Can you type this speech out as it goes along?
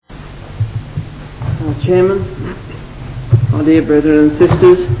Chairman, my dear brethren and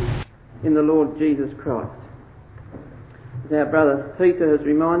sisters in the Lord Jesus Christ. As our brother Peter has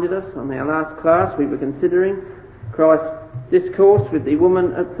reminded us, on our last class we were considering Christ's discourse with the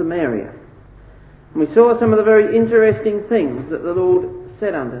woman at Samaria. And we saw some of the very interesting things that the Lord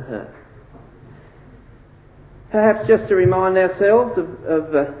said unto her. Perhaps just to remind ourselves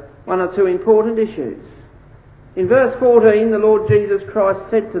of one or two important issues. In verse 14, the Lord Jesus Christ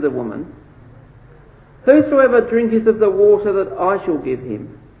said to the woman, "Whosoever drinketh of the water that I shall give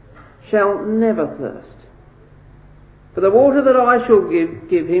him shall never thirst. For the water that I shall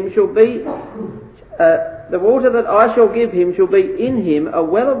give him shall be in him a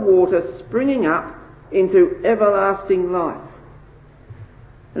well of water springing up into everlasting life."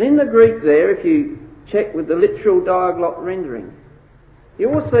 And in the Greek there, if you check with the literal diaglot rendering, you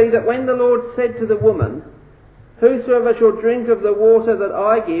will see that when the Lord said to the woman, "Whosoever shall drink of the water that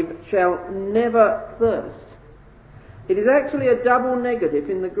I give shall never thirst," it is actually a double negative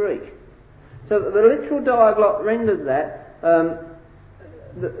in the Greek. So that the literal diaglot renders that,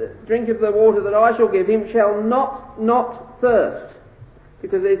 drink of the water that I shall give him shall not thirst.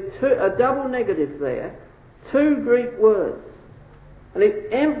 Because there's a double negative there, two Greek words. And it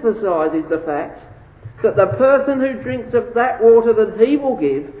emphasises the fact that the person who drinks of that water that he will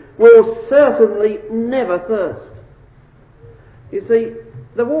give will certainly never thirst. You see,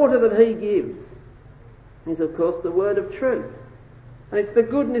 the water that he gives is of course the word of truth. And it's the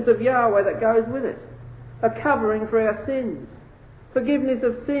goodness of Yahweh that goes with it. A covering for our sins. Forgiveness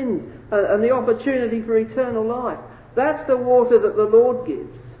of sins and the opportunity for eternal life. That's the water that the Lord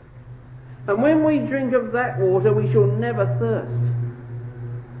gives. And when we drink of that water we shall never thirst.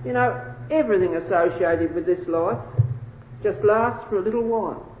 You know, everything associated with this life just lasts for a little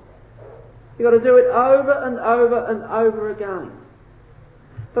while. You've got to do it over and over and over again.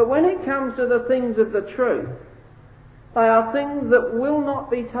 But when it comes to the things of the truth, they are things that will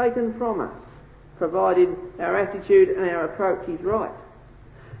not be taken from us, provided our attitude and our approach is right.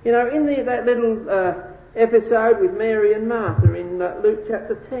 You know, in that little episode with Mary and Martha in Luke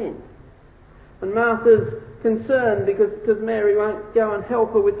chapter 10, and Martha's concerned because Mary won't go and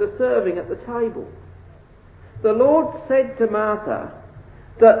help her with the serving at the table. The Lord said to Martha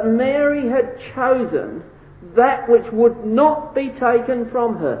that Mary had chosen that which would not be taken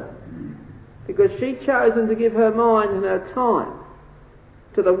from her, because she'd chosen to give her mind and her time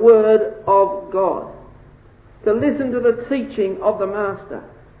to the Word of God, to listen to the teaching of the Master.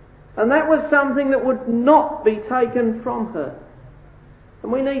 And that was something that would not be taken from her.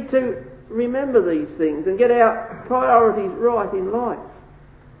 And we need to remember these things and get our priorities right in life.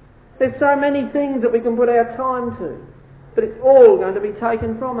 There's so many things that we can put our time to, but it's all going to be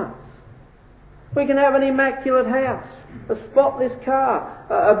taken from us. We can have an immaculate house, a spotless car,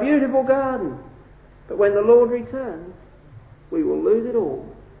 a beautiful garden, but when the Lord returns, we will lose it all.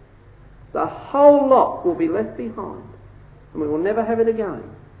 The whole lot will be left behind, and we will never have it again.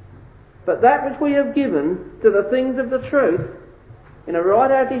 But that which we have given to the things of the truth, in a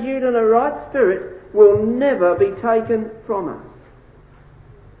right attitude and a right spirit, will never be taken from us.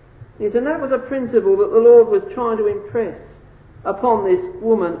 Yes, and that was a principle that the Lord was trying to impress upon this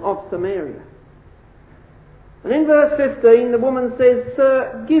woman of Samaria. And in verse 15 the woman says,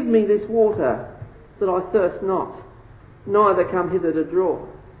 "Sir, give me this water, that I thirst not, neither come hither to draw."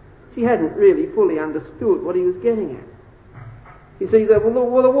 She hadn't really fully understood what he was getting at. You see, the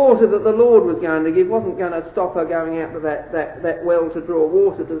water that the Lord was going to give wasn't going to stop her going out to that well to draw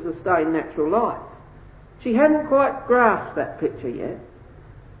water to sustain natural life. She hadn't quite grasped that picture yet.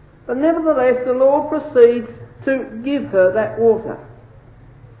 But nevertheless, the Lord proceeds to give her that water.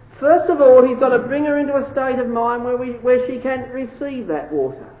 First of all, he's got to bring her into a state of mind where she can receive that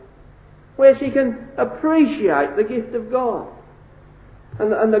water, where she can appreciate the gift of God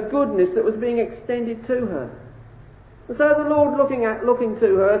and the goodness that was being extended to her. And so the Lord, looking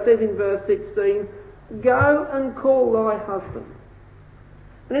to her, says in verse 16, "Go and call thy husband."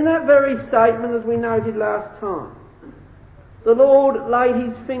 And in that very statement, as we noted last time, the Lord laid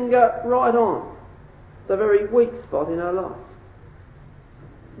his finger right on the very weak spot in her life.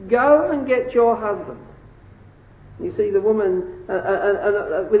 Go and get your husband. You see, the woman,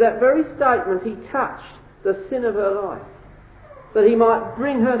 with that very statement, he touched the sin of her life, that he might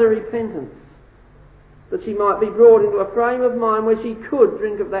bring her to repentance, that she might be brought into a frame of mind where she could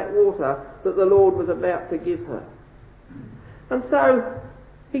drink of that water that the Lord was about to give her. And so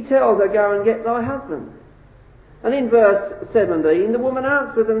he tells her, "Go and get thy husband." And in verse 17, the woman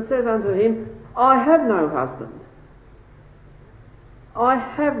answered and says unto him, "I have no husband." I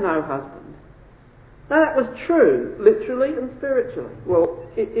have no husband. Now that was true, literally and spiritually. Well,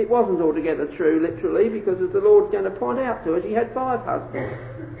 it wasn't altogether true, literally, because as the Lord's going to point out to her, she had 5 husbands.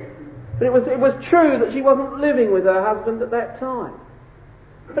 But it was true that she wasn't living with her husband at that time.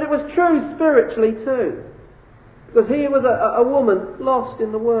 But it was true spiritually too. Because here was a woman lost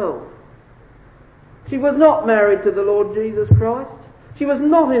in the world. She was not married to the Lord Jesus Christ. She was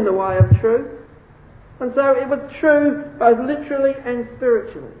not in the way of truth. And so it was true both literally and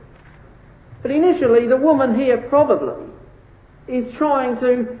spiritually. But initially, the woman here probably is trying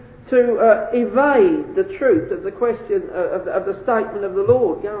to evade the truth of the question of the statement of the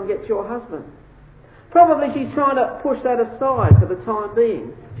Lord, go and get your husband. Probably she's trying to push that aside for the time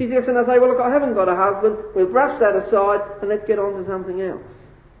being. She's just going to say, well, look, I haven't got a husband, we'll brush that aside and let's get on to something else.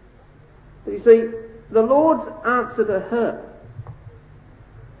 But you see, the Lord's answer to her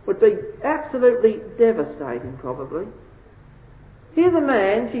would be absolutely devastating, probably. Here's a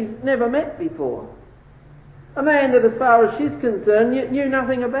man she's never met before. A man that, as far as she's concerned, knew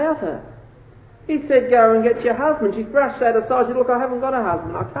nothing about her. He said, go and get your husband. She's brushed that aside. She said, look, I haven't got a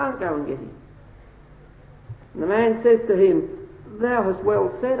husband. I can't go and get him. And the man says to him, thou hast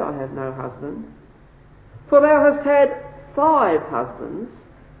well said, I have no husband. For thou hast had 5 husbands,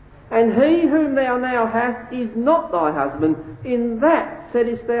 and he whom thou now hast is not thy husband. In that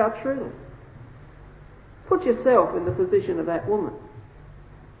saidst thou truly. Put yourself in the position of that woman.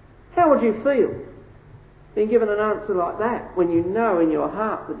 How would you feel being given an answer like that when you know in your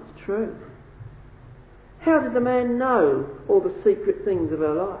heart that it's true? How did the man know all the secret things of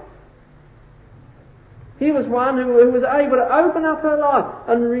her life? He was one who was able to open up her life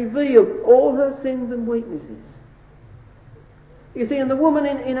and reveal all her sins and weaknesses. You see, and the woman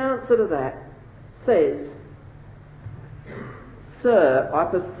in answer to that says, Sir, I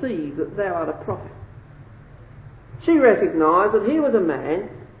perceive that thou art a prophet. She recognised that he was a man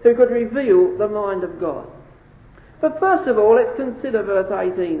who could reveal the mind of God. But first of all, let's consider verse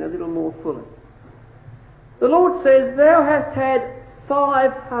 18 a little more fully. The Lord says, thou hast had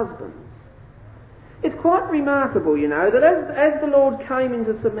 5 husbands. It's quite remarkable, you know, that as the Lord came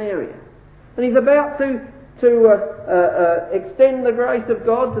into Samaria, and he's about to extend the grace of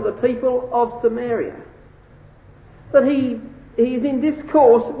God to the people of Samaria, that he is in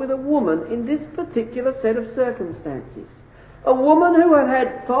discourse with a woman in this particular set of circumstances. A woman who had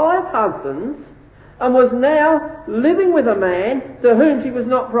had 5 husbands and was now living with a man to whom she was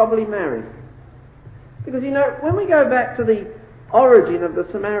not properly married. Because, you know, when we go back to the origin of the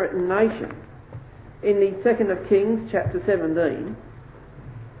Samaritan nation, in the 2nd of Kings, chapter 17,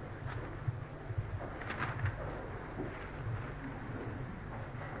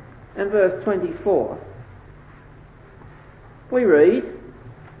 and verse 24, we read,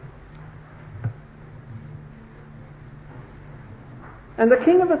 and the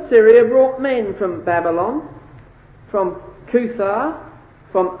king of Assyria brought men from Babylon, from Cuthah,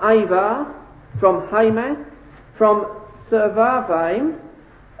 from Avar, from Hamath, from Sepharvaim,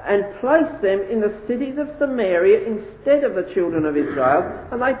 and placed them in the cities of Samaria instead of the children of Israel,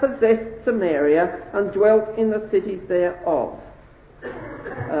 and they possessed Samaria and dwelt in the cities thereof.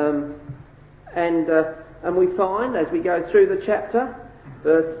 And we find, as we go through the chapter,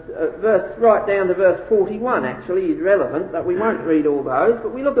 verse right down to verse 41 actually is relevant, that we won't read all those,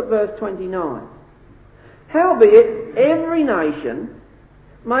 but we look at verse 29. Howbeit every nation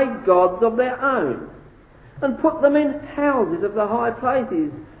made gods of their own, and put them in houses of the high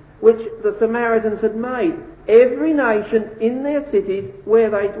places which the Samaritans had made, every nation in their cities where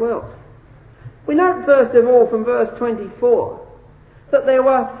they dwelt. We note first of all from verse 24 that there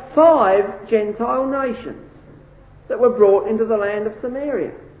were 5 Gentile nations that were brought into the land of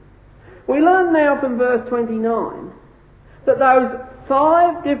Samaria. We learn now from verse 29 that those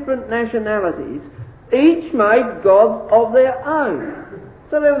 5 different nationalities each made gods of their own.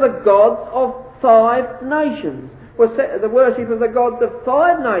 So there were the gods of 5 nations. The worship of the gods of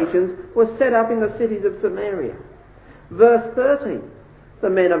 5 nations was set up in the cities of Samaria. Verse 13, the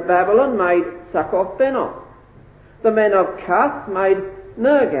men of Babylon made Succoth-Benoth. The men of Cuth made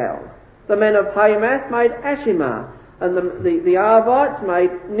Nergal. The men of Hamath made Ashimah. And the Arvites made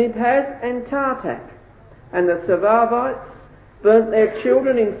Nibhaz and Tartak. And the Sepharvites burnt their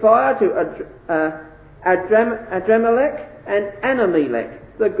children in fire to Adramelech and Anamelech,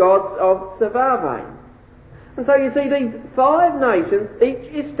 the gods of Sepharvaim. And so you see, these 5 nations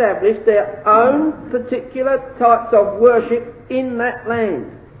each established their own particular types of worship in that land.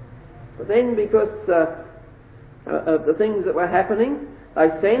 But then, because of the things that were happening, they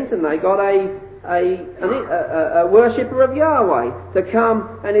sent and they got a worshipper of Yahweh to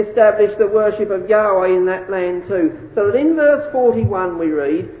come and establish the worship of Yahweh in that land too. So that in verse 41 we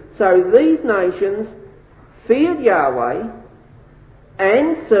read, so these nations feared Yahweh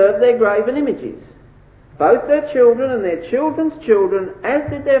and served their graven images. Both their children and their children's children, as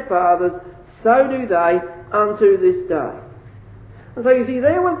did their fathers, so do they unto this day. And so you see,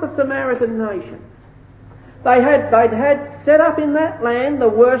 there was the Samaritan nation. They'd had set up in that land the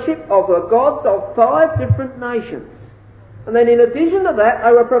worship of the gods of 5 different nations. And then in addition to that,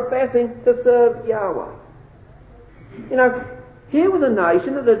 they were professing to serve Yahweh. You know, here was a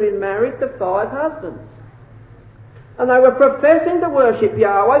nation that had been married to 5 husbands. And they were professing to worship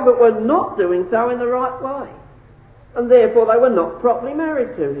Yahweh, but were not doing so in the right way. And therefore they were not properly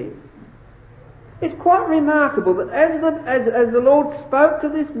married to him. It's quite remarkable that as the Lord spoke to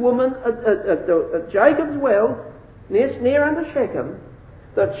this woman at Jacob's well, near unto Shechem,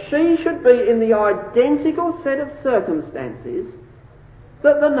 that she should be in the identical set of circumstances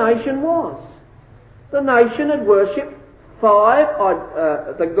that the nation was. The nation had worshipped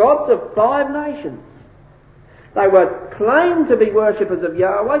the gods of 5 nations. They were claimed to be worshippers of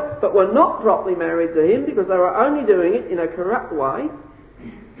Yahweh, but were not properly married to him because they were only doing it in a corrupt way.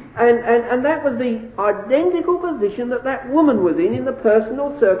 And that was the identical position that woman was in the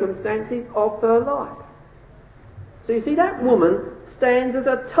personal circumstances of her life. So you see, that woman stands as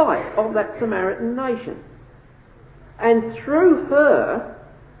a type of that Samaritan nation. And through her,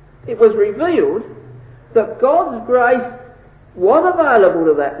 it was revealed that God's grace was available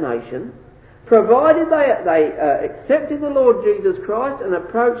to that nation, provided they accepted the Lord Jesus Christ and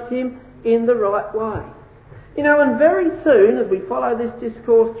approached him in the right way. You know, and very soon, as we follow this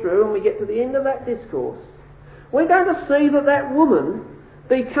discourse through and we get to the end of that discourse, we're going to see that woman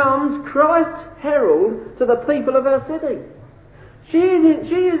becomes Christ's herald to the people of her city. She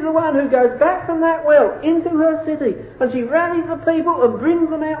is the one who goes back from that well into her city, and she rallies the people and brings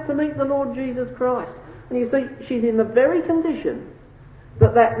them out to meet the Lord Jesus Christ. And you see, she's in the very condition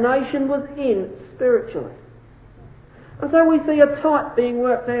that nation was in spiritually. And so we see a type being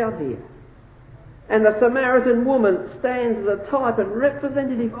worked out here. And the Samaritan woman stands as a type and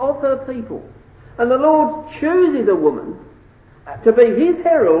representative of her people. And the Lord chooses a woman to be his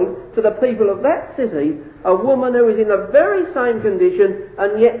herald to the people of that city, a woman who is in the very same condition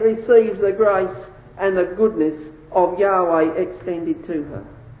and yet receives the grace and the goodness of Yahweh extended to her.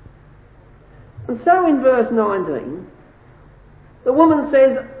 And so in verse 19, the woman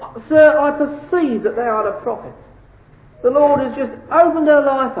says, "Sir, I perceive that thou art a prophet." The Lord has just opened her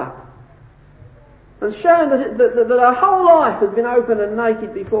life up and shown that her whole life has been open and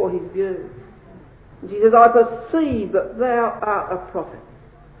naked before his view. And she says, "I perceive that thou art a prophet."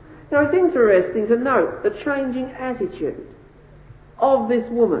 Now it's interesting to note the changing attitude of this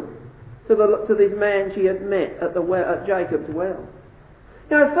woman to this man she had met at Jacob's well.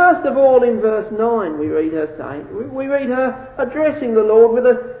 Now, first of all, in verse 9, we read her addressing the Lord with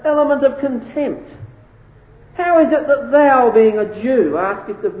an element of contempt. "How is it that thou, being a Jew,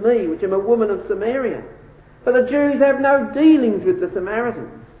 askest of me, which am a woman of Samaria? For the Jews have no dealings with the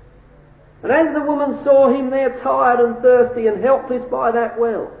Samaritans." And as the woman saw him there tired and thirsty and helpless by that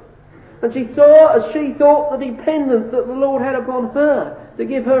well, and she saw, as she thought, the dependence that the Lord had upon her to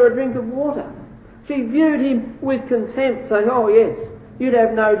give her a drink of water, she viewed him with contempt, saying, "Oh yes, you'd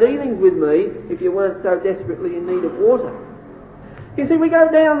have no dealings with me if you weren't so desperately in need of water." You see, we go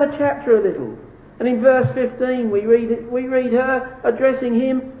down the chapter a little, and in verse 15 we read her addressing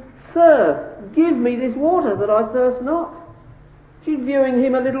him, "Sir, give me this water that I thirst not." She's viewing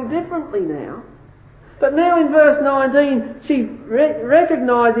him a little differently now. But now in verse 19 she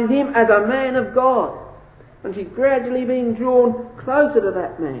recognises him as a man of God, and she's gradually being drawn closer to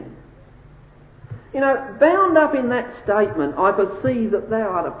that man. You know, bound up in that statement, "I perceive that thou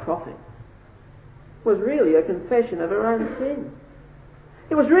art a prophet," was really a confession of her own sin.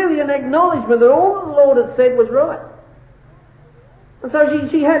 It was really an acknowledgement that all that the Lord had said was right. And so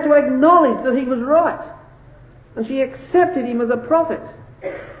she had to acknowledge that he was right. And she accepted him as a prophet.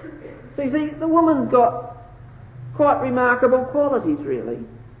 So you see, the woman's got quite remarkable qualities, really.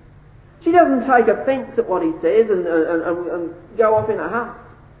 She doesn't take offence at what he says and go off in a huff.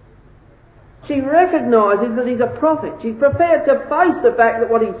 She recognises that he's a prophet. She's prepared to face the fact that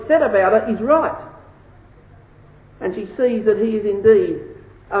what he said about her is right. And she sees that he is indeed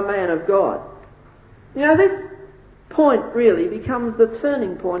a man of God. You know, this point really becomes the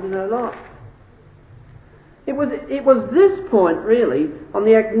turning point in her life. It was this point really, on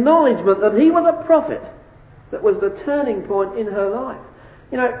the acknowledgement that he was a prophet, that was the turning point in her life.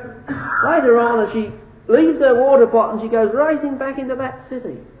 You know, later on as she leaves her water pot and she goes racing back into that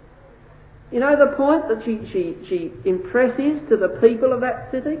city, you know the point that she impresses to the people of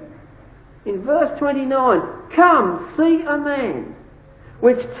that city? In verse 29, "Come, see a man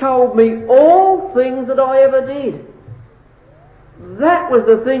which told me all things that I ever did. That was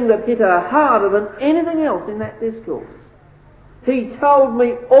the thing that hit her harder than anything else in that discourse. He told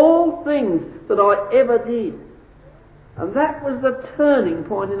me all things that I ever did. And that was the turning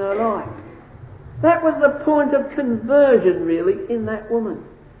point in her life. That was the point of conversion, really, in that woman.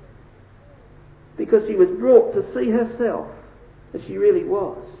 Because she was brought to see herself as she really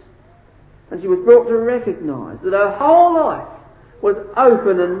was. And she was brought to recognise that her whole life was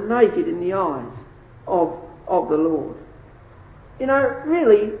open and naked in the eyes of the Lord. You know,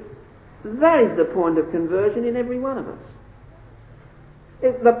 really, that is the point of conversion in every one of us.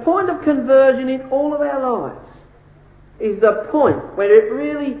 The point of conversion in all of our lives is the point where it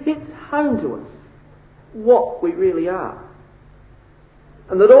really hits home to us what we really are.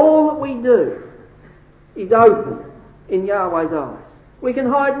 And that all that we do is open in Yahweh's eyes. We can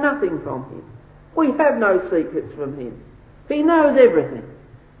hide nothing from Him. We have no secrets from Him. He knows everything.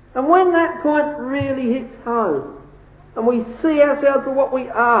 And when that point really hits home, and we see ourselves for what we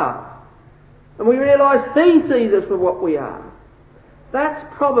are, and we realise He sees us for what we are, that's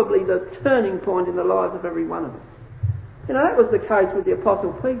probably the turning point in the lives of every one of us. You know, that was the case with the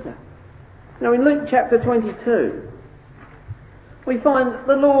Apostle Peter. You know, in Luke chapter 22, we find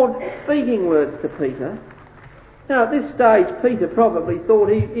the Lord speaking words to Peter. Now, at this stage, Peter probably thought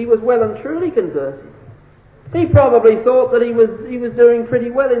he was well and truly converted. He probably thought that he was doing pretty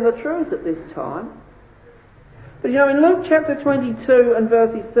well in the truth at this time. But you know, in Luke chapter 22 and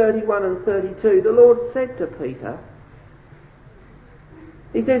verses 31 and 32, the Lord said to Peter,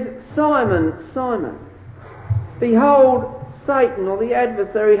 He says, Simon, Simon, behold, Satan, or the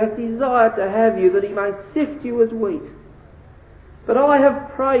adversary, hath desired to have you, that he may sift you as wheat. But I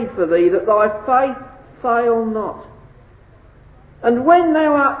have prayed for thee, that thy faith fail not. And when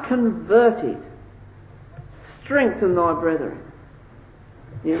thou art converted, strengthen thy brethren.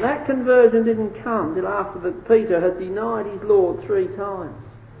 You know, that conversion didn't come till after that Peter had denied his Lord 3 times.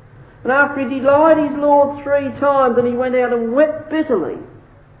 And after he denied his Lord 3 times and he went out and wept bitterly,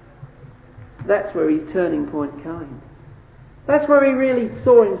 that's where his turning point came. That's where he really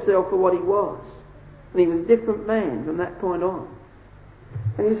saw himself for what he was. And he was a different man from that point on.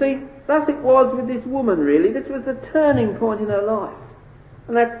 And you see, thus it was with this woman really. This was the turning point in her life.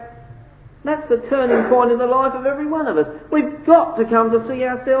 And that's the turning point in the life of every one of us. We've got to come to see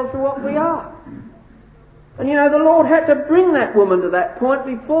ourselves for what we are. And you know, the Lord had to bring that woman to that point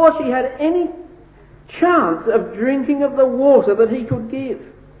before she had any chance of drinking of the water that He could give.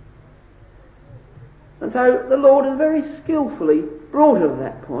 And so the Lord has very skillfully brought her to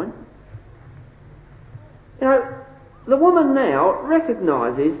that point. You know, the woman now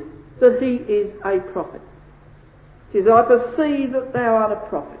recognises that He is a prophet. She says, I perceive that thou art a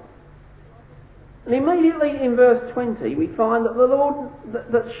prophet. And immediately in verse 20 we find that the Lord,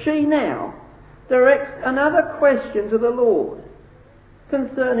 that she now directs another question to the Lord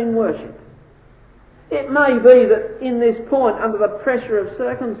concerning worship. It may be that in this point, under the pressure of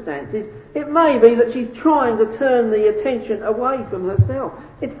circumstances, it may be that she's trying to turn the attention away from herself.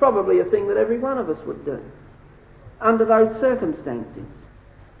 It's probably a thing that every one of us would do under those circumstances.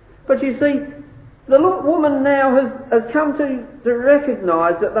 But you see, the woman now has come to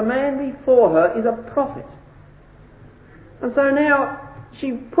recognise that the man before her is a prophet. And so now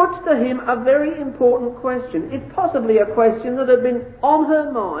she puts to him a very important question. It's possibly a question that had been on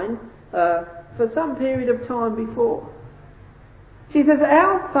her mind for some period of time before. She says,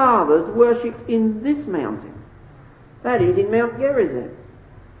 our fathers worshipped in this mountain, that is, in Mount Gerizim.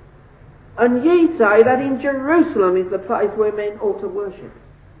 And ye say that in Jerusalem is the place where men ought to worship.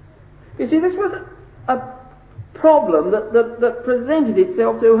 You see, this was a problem that presented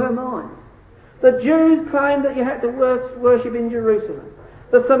itself to her mind. The Jews claimed that you had to worship in Jerusalem.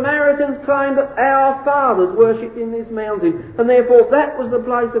 The Samaritans claimed that our fathers worshipped in this mountain, and therefore that was the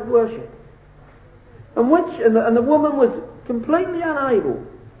place of worship. And the woman was completely unable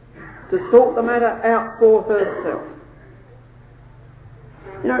to sort the matter out for herself.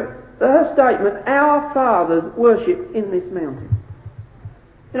 You know, her statement, our fathers worshipped in this mountain.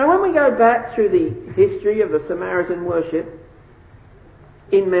 You know, when we go back through the history of the Samaritan worship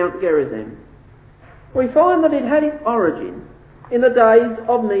in Mount Gerizim, we find that it had its origin in the days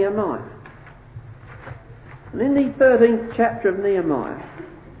of Nehemiah. And in the 13th chapter of Nehemiah,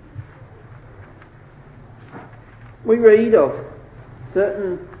 we read of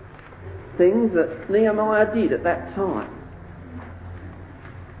certain things that Nehemiah did at that time.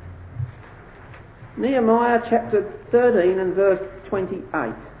 Nehemiah chapter 13 and verse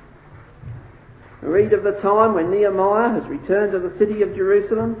 28. We read of the time when Nehemiah has returned to the city of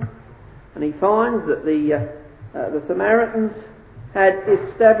Jerusalem, and he finds that the Samaritans had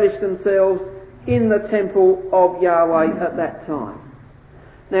established themselves in the temple of Yahweh at that time.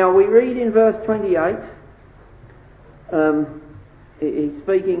 Now we read in verse 28, he's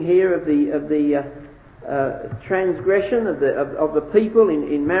speaking here of the transgression of the people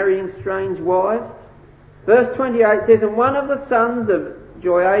in marrying strange wives. Verse 28 says, "And one of the sons of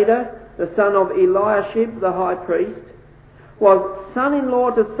Joiada, the son of Eliashib the high priest, was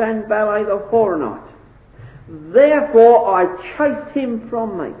son-in-law to Sanballat the Horonite. Therefore I chased him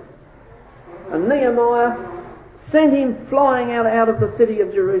from me." And Nehemiah sent him flying out of the city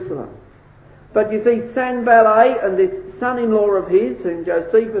of Jerusalem. But you see, Sanballat and this son-in-law of his, whom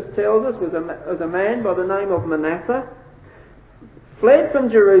Josephus tells us was a man by the name of Manasseh, fled from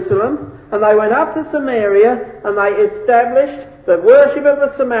Jerusalem, and they went up to Samaria, and they established the worship of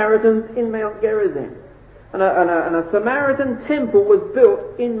the Samaritans in Mount Gerizim. And a Samaritan temple was built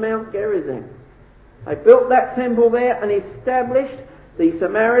in Mount Gerizim. They built that temple there and established the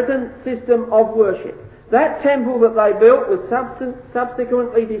Samaritan system of worship. That temple that they built was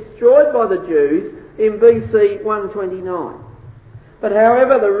subsequently destroyed by the Jews in BC 129. But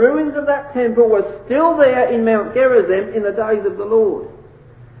however, the ruins of that temple were still there in Mount Gerizim in the days of the Lord.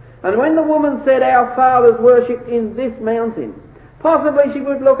 And when the woman said, "Our fathers worshipped in this mountain," possibly she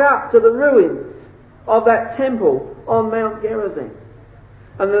would look up to the ruins of that temple on Mount Gerizim.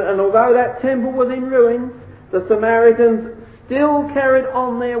 And although that temple was in ruins, the Samaritans still carried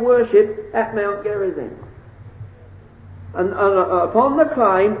on their worship at Mount Gerizim. And upon the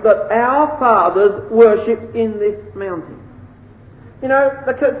claim that our fathers worshipped in this mountain. You know,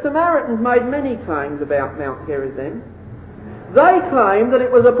 the Samaritans made many claims about Mount Gerizim. They claimed that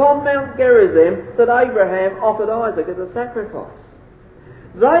it was upon Mount Gerizim that Abraham offered Isaac as a sacrifice.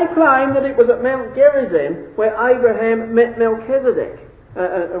 They claimed that it was at Mount Gerizim where Abraham met Melchizedek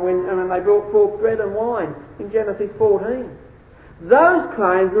when they brought forth bread and wine in Genesis 14. Those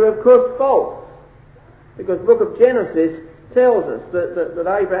claims were of course false, because the book of Genesis tells us that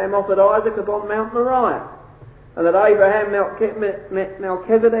Abraham offered Isaac upon Mount Moriah, and that Abraham met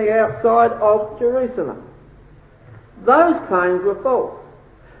Melchizedek outside of Jerusalem. Those claims were false.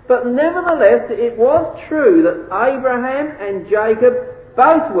 But nevertheless, it was true that Abraham and Jacob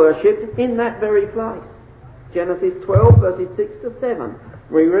both worshipped in that very place. Genesis 12 verses 6 to 7.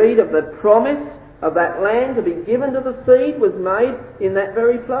 We read of the promise of that land to be given to the seed was made in that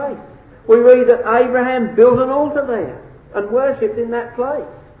very place. We read that Abraham built an altar there and worshipped in that place.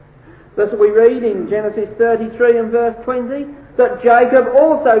 Thus we read in Genesis 33 and verse 20 that Jacob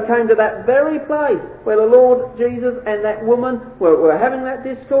also came to that very place where the Lord Jesus and that woman were having that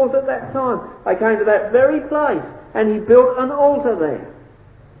discourse at that time. They came to that very place and he built an altar there.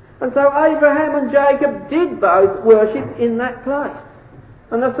 And so Abraham and Jacob did both worship in that place.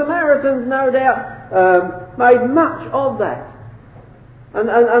 And the Samaritans no doubt made much of that. And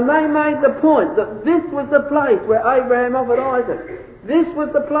they made the point that this was the place where Abraham offered Isaac. This was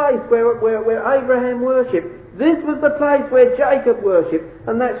the place where Abraham worshipped. This was the place where Jacob worshipped.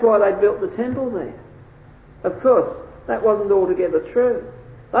 And that's why they built the temple there. Of course, that wasn't altogether true.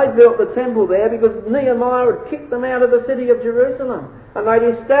 They built the temple there because Nehemiah had kicked them out of the city of Jerusalem. And they'd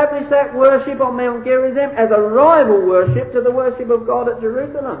established that worship on Mount Gerizim as a rival worship to the worship of God at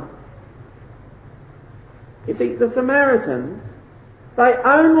Jerusalem. You see, the Samaritans, they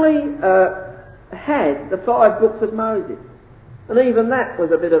only had the 5 books of Moses. And even that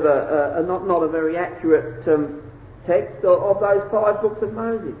was a bit of not a very accurate text of those 5 books of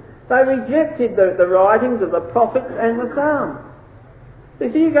Moses. They rejected the writings of the prophets and the Psalms. So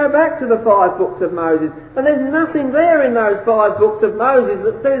you go back to the 5 books of Moses, and there's nothing there in those 5 books of Moses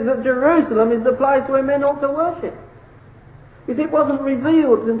that says that Jerusalem is the place where men ought to worship. Because it wasn't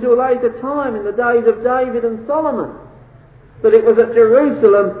revealed until a later time in the days of David and Solomon that it was at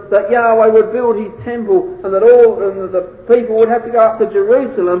Jerusalem that Yahweh would build his temple, and that the people would have to go up to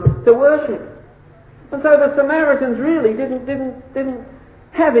Jerusalem to worship. And so the Samaritans really didn't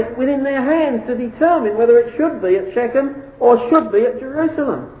have it within their hands to determine whether it should be at Shechem or should be at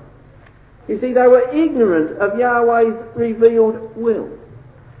Jerusalem. You see, they were ignorant of Yahweh's revealed will.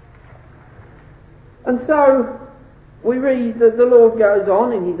 And so we read that the Lord goes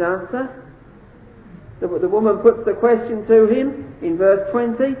on in his answer. The woman puts the question to him in verse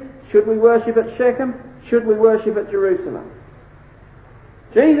 20, should we worship at Shechem? Should we worship at Jerusalem?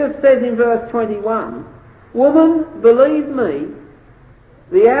 Jesus says in verse 21, "Woman, believe me,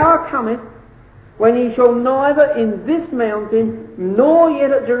 the hour cometh when ye shall neither in this mountain nor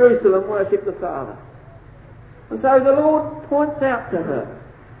yet at Jerusalem worship the Father." And so the Lord points out to her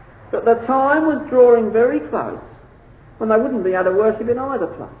that the time was drawing very close when they wouldn't be able to worship in either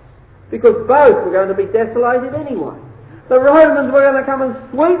place, because both were going to be desolated anyway. The Romans were going to come and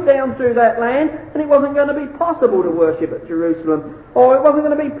sweep down through that land, and it wasn't going to be possible to worship at Jerusalem, or it wasn't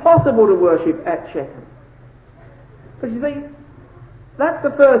going to be possible to worship at Shechem. But you see, that's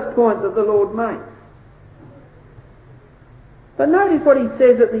the first point that the Lord makes. But notice what he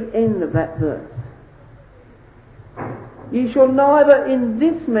says at the end of that verse. Ye shall neither in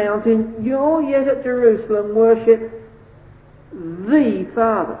this mountain nor yet at Jerusalem worship the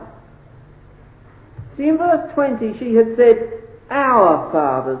Father. See, in verse 20 she had said, our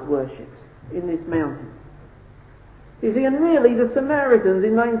fathers worshipped in this mountain. You see, and really the Samaritans,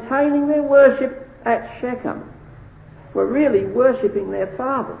 in maintaining their worship at Shechem, were really worshipping their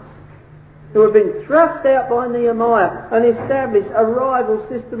fathers, who had been thrust out by Nehemiah and established a rival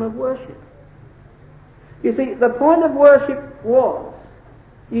system of worship. You see, the point of worship was,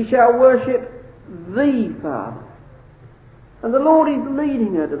 ye shall worship the Father. And the Lord is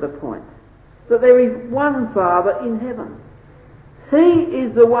leading her to the point that there is one Father in heaven. He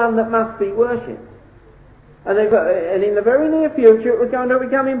is the one that must be worshipped. And in the very near future it was going to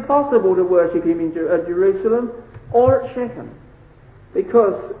become impossible to worship him in Jerusalem or at Shechem,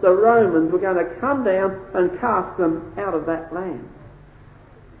 because the Romans were going to come down and cast them out of that land.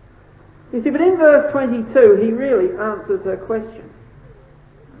 You see, but in verse 22 he really answers her question.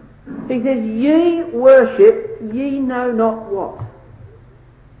 He says, ye worship ye know not what.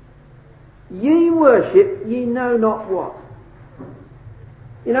 Ye worship ye know not what.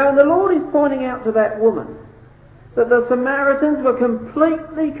 You know, and the Lord is pointing out to that woman that the Samaritans were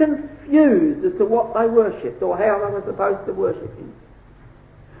completely confused as to what they worshipped or how they were supposed to worship him.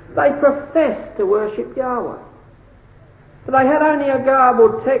 They professed to worship Yahweh, but they had only a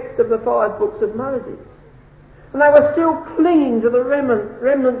garbled text of the 5 books of Moses. And they were still clinging to the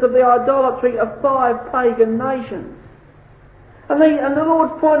remnants of the idolatry of 5 pagan nations. And the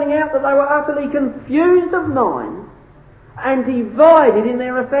Lord's pointing out that they were utterly confused of mind and divided in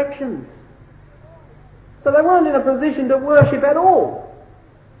their affections. So they weren't in a position to worship at all.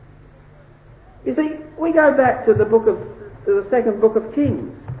 You see, we go back to the second book of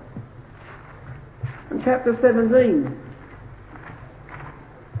Kings, in chapter 17.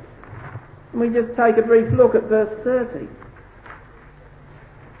 And we just take a brief look at verse 30.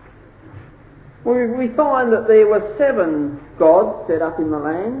 We find that there were 7 gods set up in the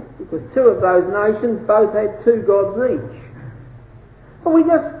land, because 2 of those nations both had 2 gods each. But we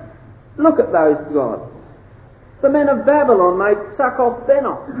just look at those gods. The men of Babylon made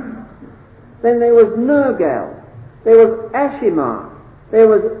Succoth-Benoth. Then there was Nergal, there was Ashimah, there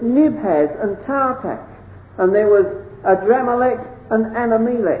was Nibhaz and Tartak, and there was Adramelech and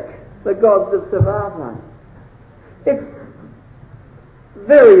Anamelech, the gods of Sepharvaim. It's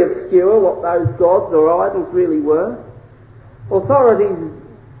very obscure what those gods or idols really were. Authorities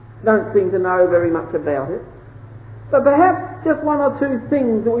don't seem to know very much about it. But perhaps just 1 or 2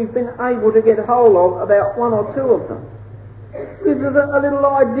 things that we've been able to get hold of about 1 or 2 of them gives us a little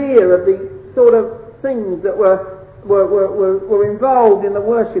idea of the sort of things that were involved in the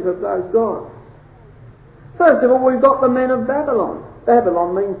worship of those gods. First of all, we've got the men of Babylon.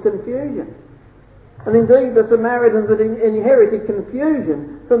 Babylon means confusion. And indeed the Samaritans had inherited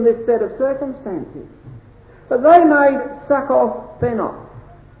confusion from this set of circumstances. But they made Succoth-Benoth.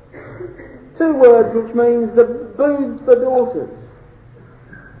 2 words which means the booths for daughters,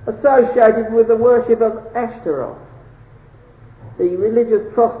 associated with the worship of Ashtaroth, the religious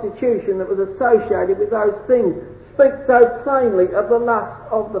prostitution that was associated with those things, speaks so plainly of the lust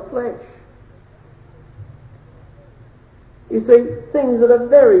of the flesh. You see, things that are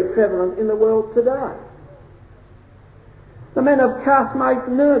very prevalent in the world today. The men of Cuth made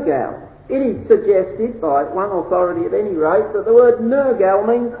Nergal. It is suggested by one authority at any rate that the word Nergal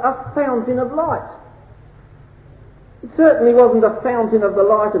means a fountain of light. It certainly wasn't a fountain of the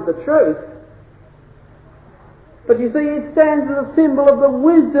light of the truth. But you see, it stands as a symbol of the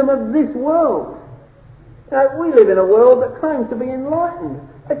wisdom of this world. Now, we live in a world that claims to be enlightened.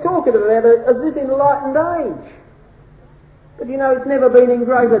 They talk about it as this enlightened age. But you know, it's never been in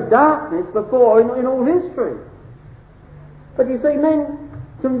greater darkness before in all history. But you see, men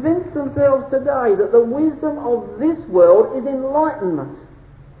convince themselves today that the wisdom of this world is enlightenment.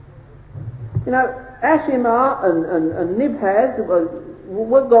 You know, Ashimah and Nibhaz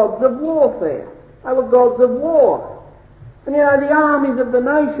were gods of warfare. They were gods of war. And you know, the armies of the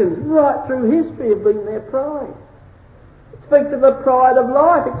nations right through history have been their pride. It speaks of the pride of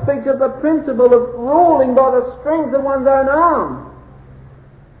life. It speaks of the principle of ruling by the strength of one's own arm.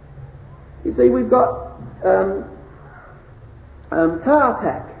 You see, we've got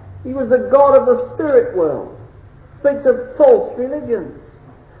Tartak. He was the god of the spirit world. Speaks of false religions.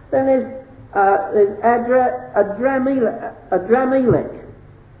 Then there's there's Adramelech.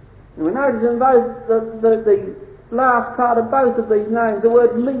 And we notice in both the last part of both of these names the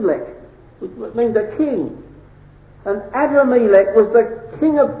word Melech, which means a king. And Adramelech was the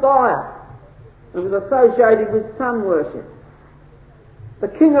king of fire. It was associated with sun worship. The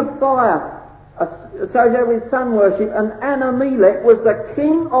king of fire associated with sun worship, and Anamelech was the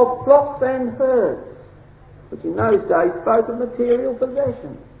king of flocks and herds, which in those days spoke of material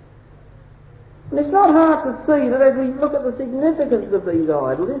possessions. And it's not hard to see that as we look at the significance of these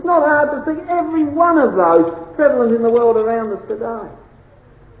idols, it's not hard to see every one of those prevalent in the world around us today.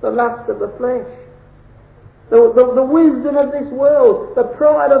 The lust of the flesh, the wisdom of this world, the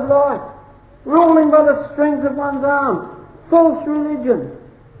pride of life, ruling by the strength of one's arm, false religion,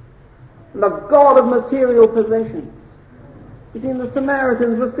 and the god of material possessions. You see, the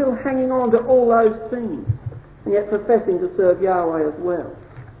Samaritans were still hanging on to all those things, and yet professing to serve Yahweh as well.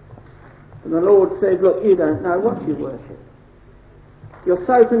 And the Lord says, look, you don't know what you worship. You're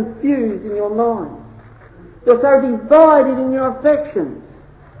so confused in your minds. You're so divided in your affections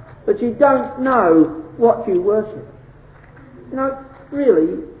that you don't know what you worship. You know, it's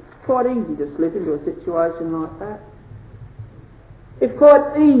really quite easy to slip into a situation like that. It's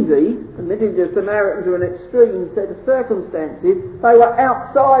quite easy, admitting the Samaritans were an extreme set of circumstances. They were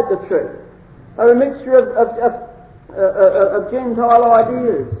outside the truth. They were a mixture of Gentile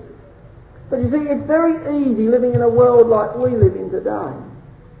ideas. But you see, it's very easy living in a world like we live in today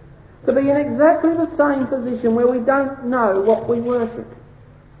to be in exactly the same position where we don't know what we worship.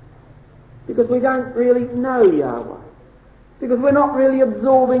 Because we don't really know Yahweh. Because we're not really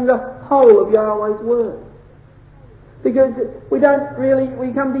absorbing the whole of Yahweh's word. Because we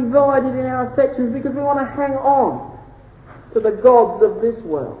become divided in our affections because we want to hang on to the gods of this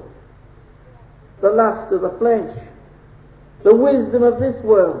world. The lust of the flesh. The wisdom of this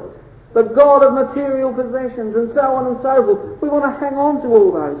world. The god of material possessions, and so on and so forth. We want to hang on to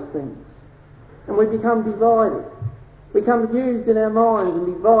all those things. And we become divided. We become confused in our minds and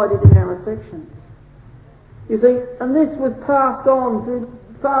divided in our affections. You see, and this was passed on through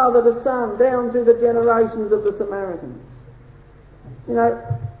father to son, down through the generations of the Samaritans. You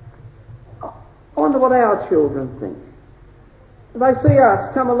know, I wonder what our children think. They see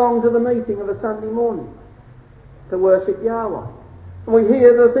us come along to the meeting of a Sunday morning to worship Yahweh. And we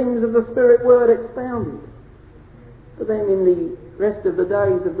hear the things of the Spirit Word expounded. But then in the rest of the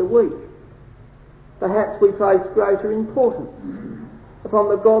days of the week, perhaps we place greater importance upon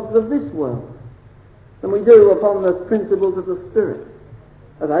the gods of this world than we do upon the principles of the Spirit.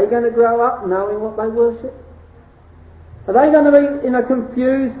 Are they going to grow up knowing what they worship? Are they going to be in a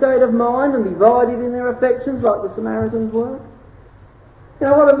confused state of mind and divided in their affections like the Samaritans were? You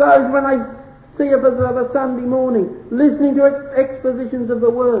know, what of those when they see us of a Sunday morning listening to expositions of the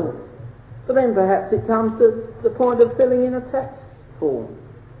Word, but then perhaps it comes to the point of filling in a tax form,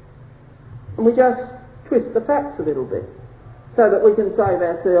 and we just twist the facts a little bit so that we can save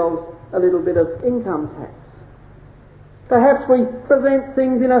ourselves a little bit of income tax. Perhaps we present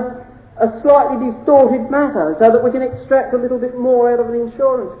things in a slightly distorted matter so that we can extract a little bit more out of an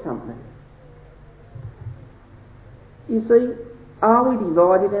insurance company. You see, are we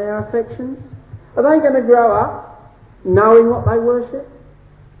divided in our affections? Are they going to grow up knowing what they worship?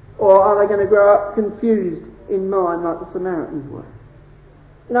 Or are they going to grow up confused in mind like the Samaritans were?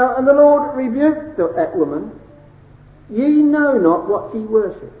 Now, and the Lord rebuked that woman, ye know not what ye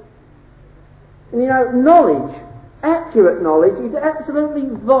worship. And you know, knowledge, accurate knowledge, is absolutely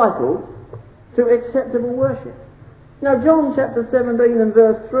vital to acceptable worship. Now, John chapter 17 and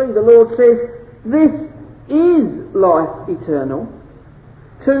verse 3, the Lord says, this is life eternal,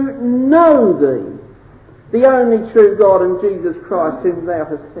 to know thee, the only true God, and Jesus Christ whom thou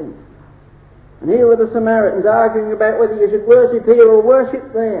hast sent. And here were the Samaritans arguing about whether you should worship here or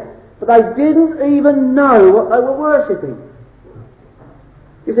worship there. But they didn't even know what they were worshipping.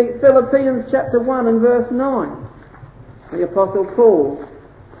 You see, Philippians chapter 1 and verse 9, the Apostle Paul,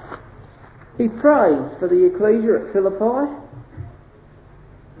 he prays for the ecclesia at Philippi.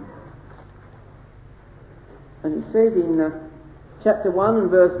 And he says in chapter 1 and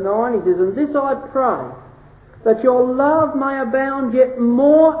verse 9, he says, and this I pray, that your love may abound yet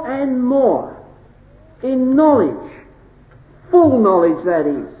more and more in knowledge, full knowledge that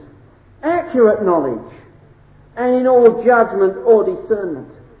is, accurate knowledge, and in all judgment or discernment.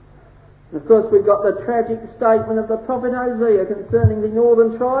 And of course we've got the tragic statement of the prophet Hosea concerning the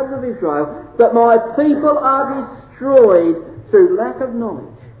northern tribes of Israel, that my people are destroyed through lack of knowledge.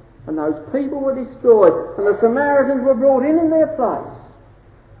 And those people were destroyed, and the Samaritans were brought in their place.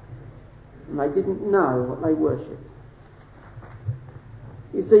 And they didn't know what they worshipped.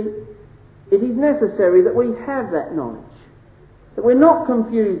 You see, it is necessary that we have that knowledge, that we're not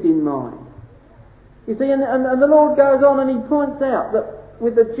confused in mind. You see, and the Lord goes on and he points out that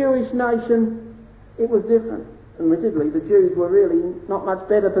with the Jewish nation it was different. Admittedly, the Jews were really not much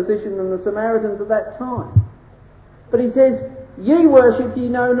better positioned than the Samaritans at that time. But he says, ye worship ye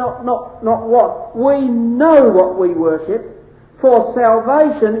know not what. We know what we worship, for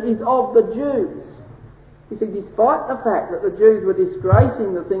salvation is of the Jews. You see, despite the fact that the Jews were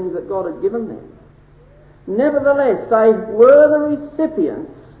disgracing the things that God had given them, nevertheless they were the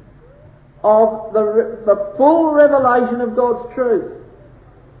recipients of the full revelation of God's truth.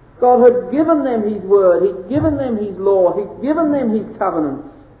 God had given them His word, He'd given them His law, He'd given them His covenants,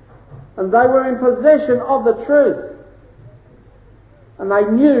 and they were in possession of the truth, and they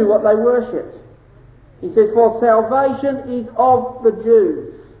knew what they worshipped. He says, for salvation is of the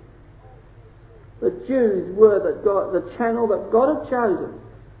Jews. The Jews were the channel that God had chosen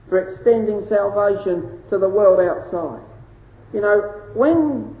for extending salvation to the world outside. You know,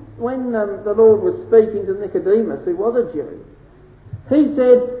 when the Lord was speaking to Nicodemus, who was a Jew, He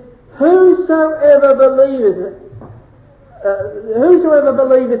said, whosoever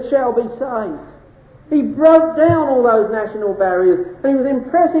believeth shall be saved. He broke down all those national barriers, and he was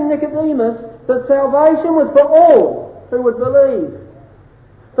impressing Nicodemus that salvation was for all who would believe.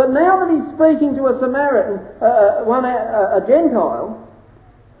 But now that he's speaking to a Samaritan, a Gentile,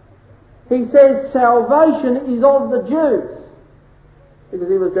 he says salvation is of the Jews, because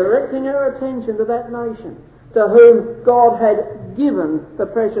he was directing her attention to that nation, to whom God had given the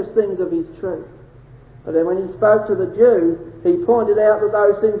precious things of His truth. But then when he spoke to the Jew, he pointed out that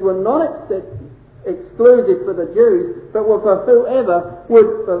those things were not exclusive for the Jews, but were for whoever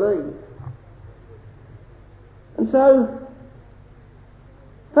would believe. And so,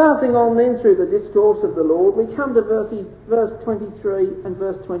 passing on then through the discourse of the Lord, we come to verse 23 and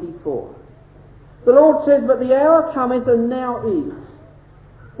verse 24. The Lord says, but the hour cometh, and now is,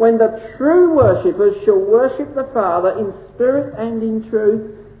 when the true worshippers shall worship the Father in spirit and in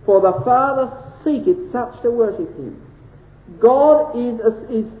truth, for the Father seeketh such to worship Him. God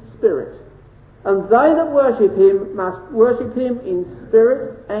is spirit, and they that worship Him must worship Him in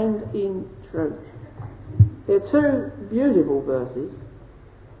spirit and in truth. They're two beautiful verses.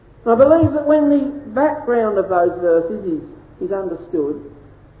 And I believe that when the background of those verses is understood,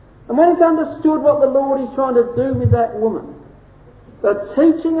 and when it's understood what the Lord is trying to do with that woman, the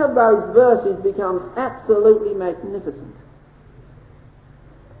teaching of those verses becomes absolutely magnificent.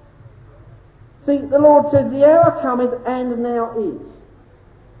 See, the Lord says, the hour cometh, and now is.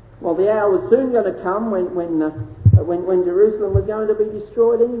 Well, the hour was soon going to come when Jerusalem was going to be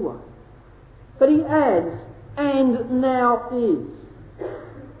destroyed anyway. But he adds, and now is.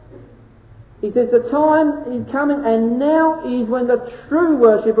 He says, the time is coming, and now is, when the true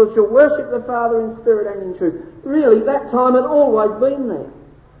worshippers shall worship the Father in spirit and in truth. Really, that time had always been there.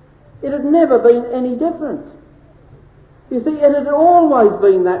 It had never been any different. You see, it had always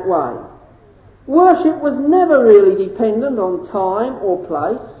been that way. Worship was never really dependent on time or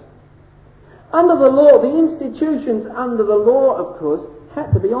place. Under the law, the institutions under the law, of course,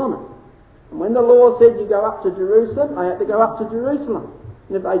 had to be honoured. And when the law said you go up to Jerusalem, they had to go up to Jerusalem.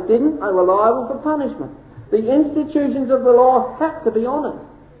 And if they didn't, they were liable for punishment. The institutions of the law had to be honoured.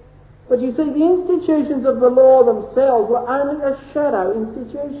 But you see, the institutions of the law themselves were only a shadow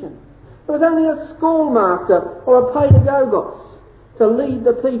institution. It was only a schoolmaster or a pedagogos to lead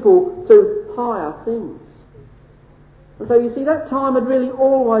the people to higher things. And so you see, that time had really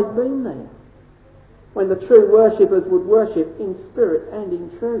always been there, when the true worshippers would worship in spirit and in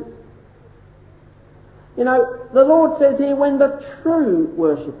truth. You know, the Lord says here, when the true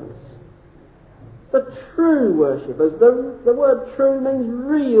worshippers, the word true means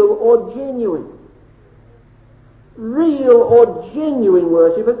real or genuine. Real or genuine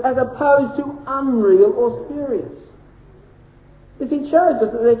worshippers, as opposed to unreal or spurious. Because it shows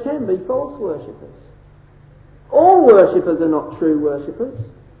us that there can be false worshippers. All worshippers are not true worshippers.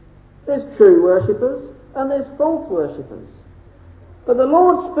 There's true worshippers and there's false worshippers. But the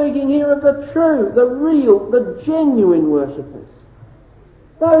Lord's speaking here of the true, the real, the genuine worshippers.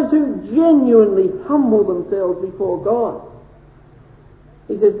 Those who genuinely humble themselves before God.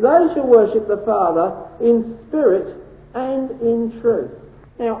 He says, they shall worship the Father in spirit and in truth.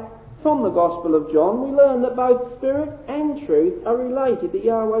 Now, from the Gospel of John, we learn that both spirit and truth are related to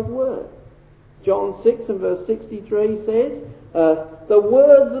Yahweh's word. John 6 and verse 63 says, the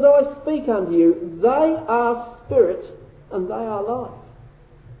words that I speak unto you, they are spirit and they are life.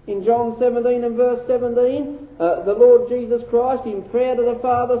 In John 17 and verse 17, the Lord Jesus Christ in prayer to the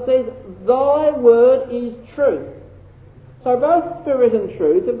Father says, thy word is truth. So both spirit and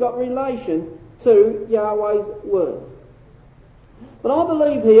truth have got relation to Yahweh's word. But I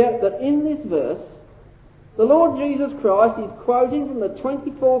believe here that in this verse, the Lord Jesus Christ is quoting from the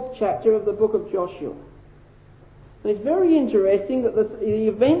 24th chapter of the book of Joshua. And it's very interesting that the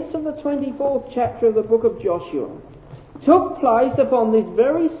events of the 24th chapter of the book of Joshua took place upon this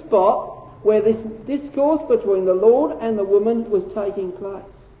very spot where this discourse between the Lord and the woman was taking place.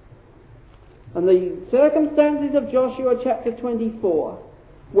 And the circumstances of Joshua chapter 24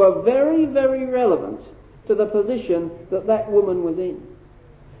 were very, very relevant to the position that that woman was in.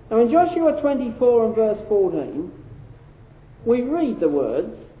 Now in Joshua 24 and verse 14, we read the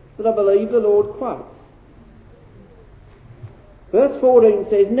words that I believe the Lord quotes. Verse 14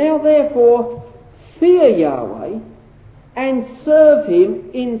 says, "Now therefore fear Yahweh and serve him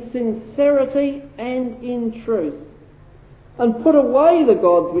in sincerity and in truth, and put away the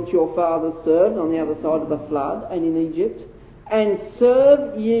gods which your fathers served on the other side of the flood and in Egypt, and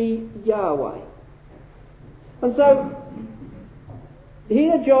serve ye Yahweh." And so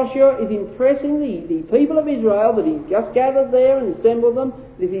here Joshua is impressing the people of Israel that he's just gathered there and assembled them.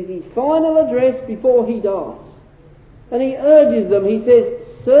 This is his final address before he dies. And he urges them, he says,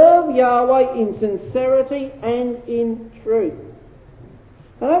 serve Yahweh in sincerity and in truth.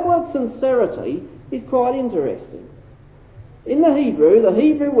 Now that word sincerity is quite interesting. In the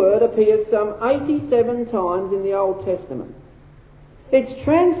Hebrew word appears some 87 times in the Old Testament. It's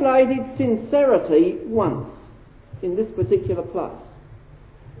translated sincerity once in this particular place.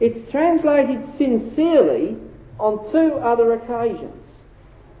 It's translated sincerely on 2 other occasions.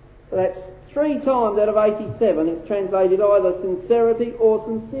 So that's 3 times out of 87 it's translated either sincerity or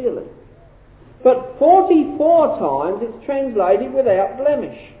sincerely. But 44 times it's translated without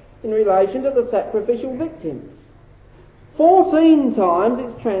blemish in relation to the sacrificial victims. 14 times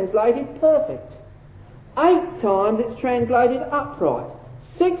it's translated perfect. 8 times it's translated upright.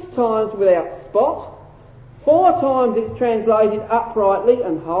 6 times without spot. 4 times it's translated uprightly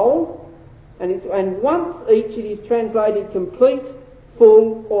and whole. And once each it is translated complete,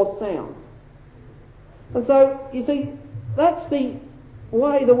 full or sound. And so, you see, that's the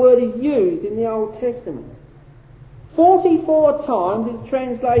way the word is used in the Old Testament. 44 times it's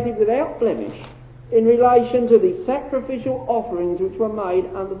translated without blemish in relation to the sacrificial offerings which were made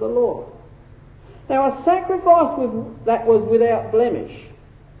under the law. Now, a sacrifice that was without blemish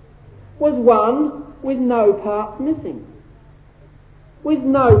was one with no parts missing, with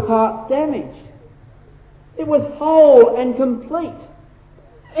no parts damaged. It was whole and complete.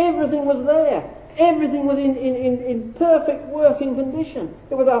 Everything was there. Everything was in perfect working condition.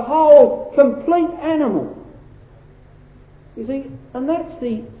 It was a whole, complete animal. You see, and that's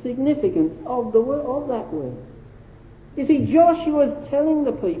the significance of that word. You see, Joshua's telling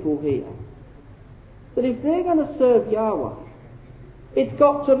the people here that if they're going to serve Yahweh, it's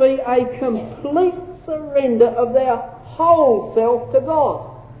got to be a complete surrender of their whole self to God.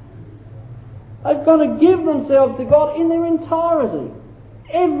 They've got to give themselves to God in their entirety.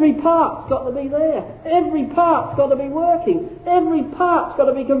 Every part's got to be there. Every part's got to be working. Every part's got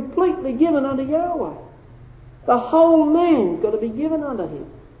to be completely given unto Yahweh. The whole man's got to be given unto him.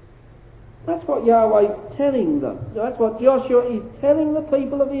 That's what Yahweh's telling them. That's what Joshua is telling the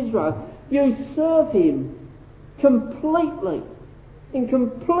people of Israel. You serve him completely, in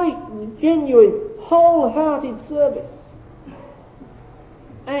complete, genuine, wholehearted service,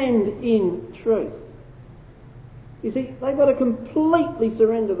 and in truth. You see, they've got to completely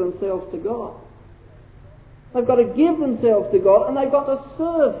surrender themselves to God. They've got to give themselves to God, and they've got to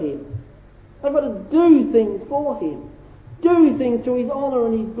serve him. They've got to do things for him, do things to his honour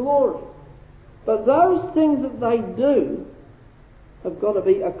and his glory. But those things that they do have got to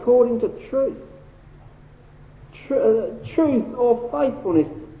be according to truth. Truth or faithfulness.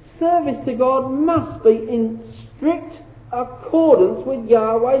 Service to God must be in strict accordance with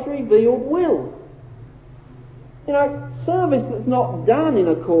Yahweh's revealed will. You know, service that's not done in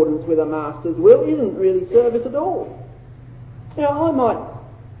accordance with a master's will isn't really service at all. You know, I might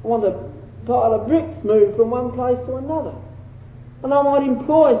want a pile of bricks moved from one place to another, and I might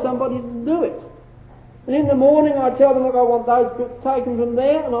employ somebody to do it. And in the morning I tell them, look, I want those bricks taken from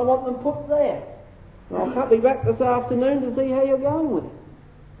there and I want them put there. And I'll be back this afternoon to see how you're going with it.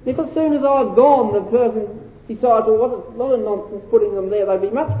 If as soon as I've gone the person decides, well, what a lot of nonsense putting them there, they'd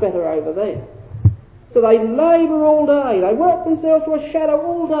be much better over there. So they labour all day, they work themselves to a shadow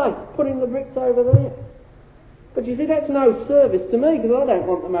all day, putting the bricks over there. But you see, that's no service to me, because I don't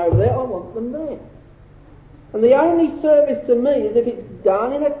want them over there, I want them there. And the only service to me is if it's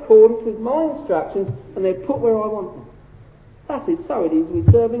done in accordance with my instructions and they're put where I want them. That's it, so it is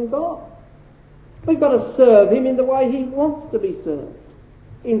with serving God. We've got to serve him in the way he wants to be served,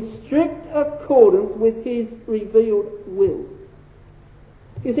 in strict accordance with his revealed will.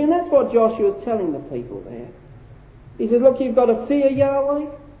 You see, and that's what Joshua's telling the people there. He says, look, you've got to fear Yahweh,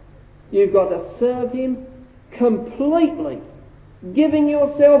 you've got to serve him completely, giving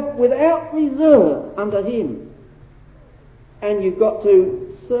yourself without reserve unto him, and you've got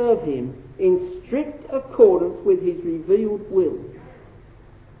to serve him in strict accordance with his revealed will.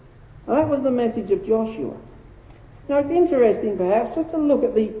 Now, that was the message of Joshua. Now, it's interesting perhaps just to look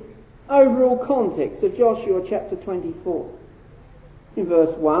at the overall context of Joshua chapter 24. In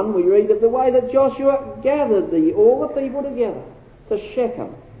verse 1 we read of the way that Joshua gathered all the people together to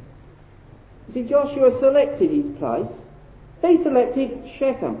Shechem. You see, Joshua selected his place. He selected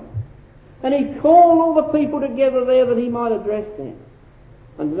Shechem. And he called all the people together there that he might address them.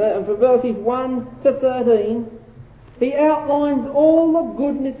 And for verses 1 to 13, he outlines all the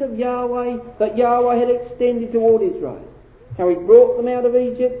goodness of Yahweh that Yahweh had extended toward Israel. How he brought them out of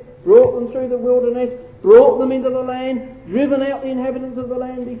Egypt, brought them through the wilderness, brought them into the land, driven out the inhabitants of the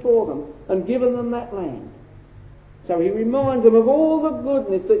land before them, and given them that land. So he reminds them of all the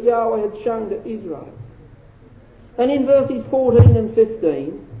goodness that Yahweh had shown to Israel. And in verses 14 and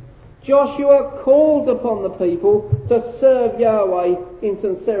 15, Joshua calls upon the people to serve Yahweh in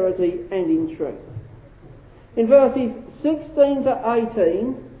sincerity and in truth. In verses 16 to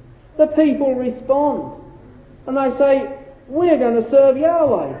 18, the people respond. And they say, we're going to serve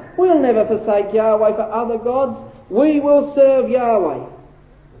Yahweh. We'll never forsake Yahweh for other gods. We will serve Yahweh.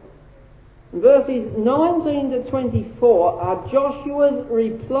 And verses 19 to 24 are Joshua's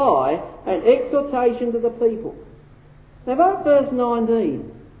reply and exhortation to the people. Now about verse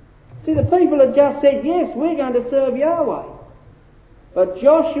 19. See, the people had just said, yes, we're going to serve Yahweh. But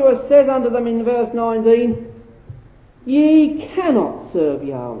Joshua says unto them in verse 19, ye cannot serve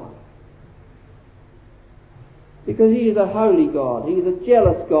Yahweh. Because he is a holy God. He is a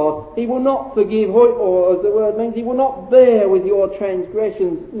jealous God. He will not forgive, or as the word means, he will not bear with your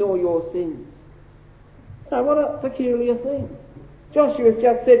transgressions nor your sins. Now, what a peculiar thing. Joshua has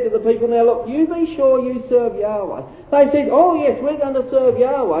just said to the people, now look, you be sure you serve Yahweh. They said, oh yes, we're going to serve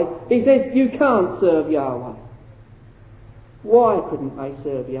Yahweh. He says, you can't serve Yahweh. Why couldn't they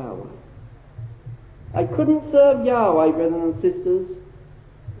serve Yahweh? They couldn't serve Yahweh, brothers and sisters,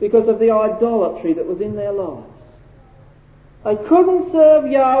 because of the idolatry that was in their lives. They couldn't serve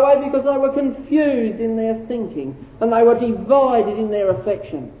Yahweh because they were confused in their thinking and they were divided in their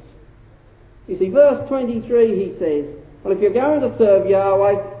affections. You see, verse 23 he says, well, if you're going to serve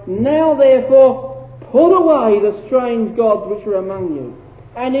Yahweh, now therefore put away the strange gods which are among you,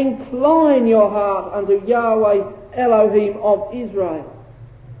 and incline your heart unto Yahweh Elohim of Israel.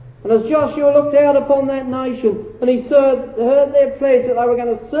 And as Joshua looked out upon that nation, and he heard their pledge that they were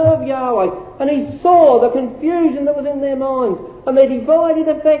going to serve Yahweh, and he saw the confusion that was in their minds, and their divided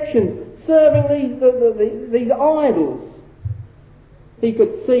affections, serving these idols, he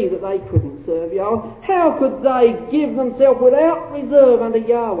could see that they couldn't serve Yahweh. How could they give themselves without reserve unto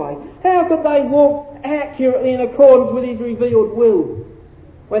Yahweh? How could they walk accurately in accordance with his revealed will,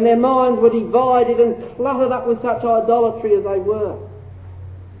 when their minds were divided and cluttered up with such idolatry as they were?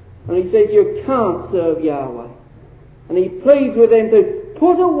 And he says, you can't serve Yahweh. And he pleads with them to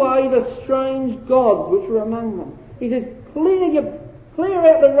put away the strange gods which are among them. He says, clear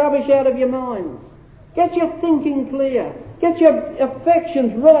out the rubbish out of your minds. Get your thinking clear. Get your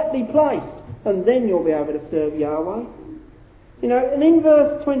affections rightly placed. And then you'll be able to serve Yahweh. You know, and in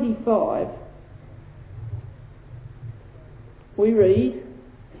verse 25, we read,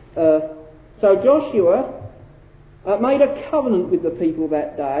 so Joshua made a covenant with the people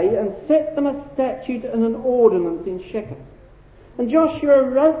that day and set them a statute and an ordinance in Shechem. And Joshua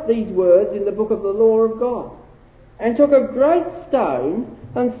wrote these words in the book of the law of God, and took a great stone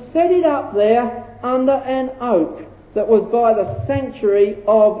and set it up there under an oak that was by the sanctuary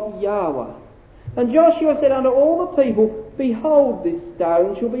of Yahweh. And Joshua said unto all the people, behold, this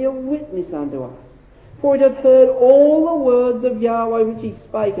stone shall be a witness unto us, for it hath heard all the words of Yahweh which he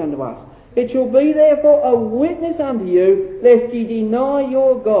spake unto us. It shall be therefore a witness unto you, lest ye deny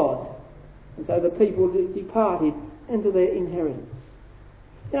your God. And so the people departed into their inheritance.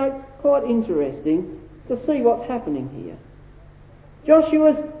 Now it's quite interesting to see what's happening here.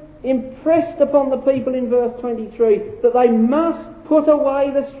 Joshua's impressed upon the people in verse 23 that they must put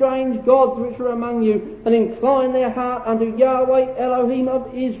away the strange gods which are among you and incline their heart unto Yahweh Elohim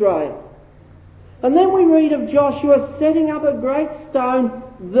of Israel. And then we read of Joshua setting up a great stone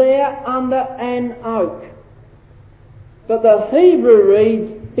there under an oak. But the Hebrew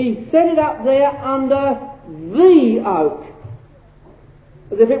reads, he set it up there under the oak.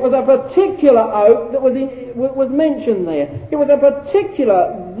 As if it was a particular oak that was mentioned there. It was a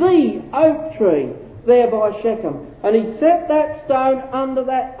particular, the oak tree there by Shechem. And he set that stone under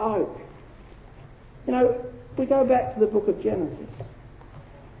that oak. You know, we go back to the book of Genesis.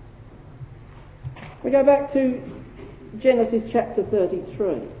 We go back to Genesis chapter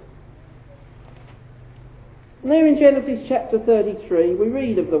 33. And there in Genesis chapter 33 we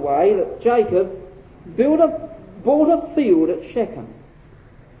read of the way that Jacob bought a field at Shechem.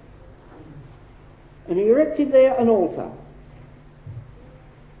 And he erected there an altar.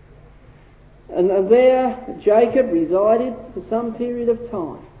 And there Jacob resided for some period of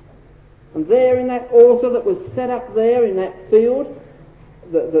time. And there in that altar that was set up there in that field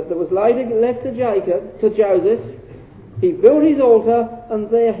that was later left to Joseph, he built his altar and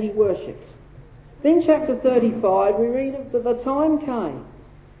there he worshipped. Then chapter 35 we read that the time came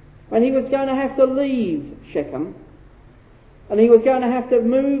when he was going to have to leave Shechem and he was going to have to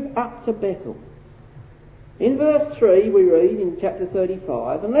move up to Bethel. In verse 3 we read in chapter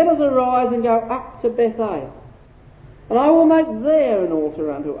 35, "And let us arise and go up to Bethel. And I will make there an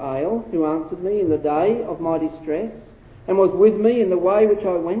altar unto Ale, who answered me in the day of my distress, and was with me in the way which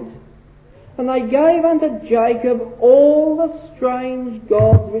I went. And they gave unto Jacob all the strange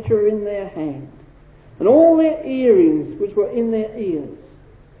gods which were in their hand, and all their earrings which were in their ears.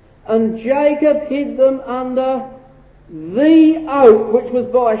 And Jacob hid them under the oak which was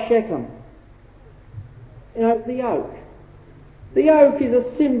by Shechem." You know, the oak. The oak is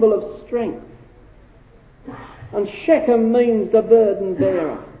a symbol of strength. And Shechem means the burden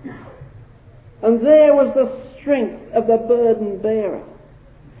bearer. And there was the strength of the burden bearer.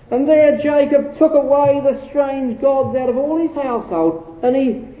 And there Jacob took away the strange gods out of all his household and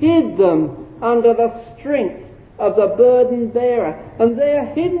he hid them under the strength of the burden bearer. And there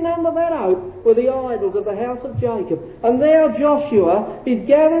hidden under that oak were the idols of the house of Jacob. And there Joshua is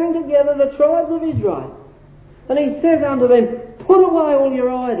gathering together the tribes of Israel. And he says unto them, "Put away all your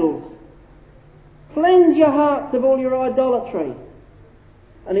idols. Cleanse your hearts of all your idolatry."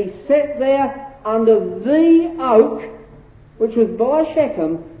 And he set there under the oak, which was by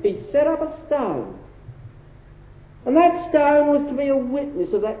Shechem, he set up a stone. And that stone was to be a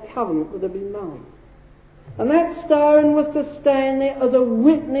witness of that covenant that had been made. And that stone was to stand there as a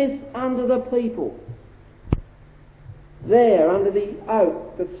witness unto the people. There, under the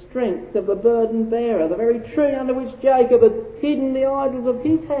oak, the strength of the burden bearer, the very tree under which Jacob had hidden the idols of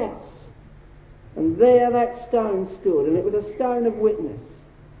his house. And there that stone stood, and it was a stone of witness.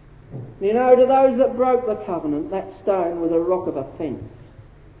 And you know, to those that broke the covenant, that stone was a rock of offence,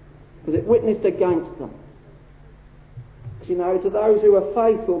 because it witnessed against them. But you know, to those who were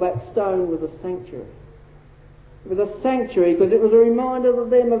faithful, that stone was a sanctuary. It was a sanctuary because it was a reminder to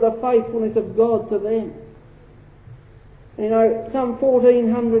them of the faithfulness of God to them. And you know, some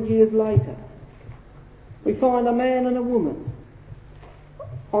 1400 years later, we find a man and a woman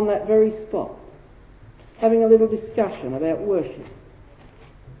on that very spot, having a little discussion about worship.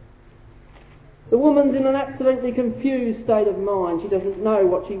 The woman's in an absolutely confused state of mind. She doesn't know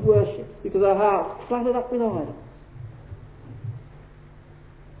what she worships because her heart's cluttered up with idols.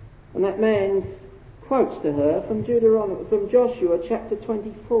 And that man quotes to her from Joshua chapter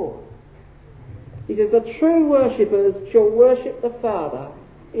 24. He says, "The true worshippers shall worship the Father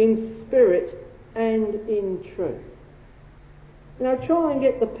in spirit and in truth." You know, try and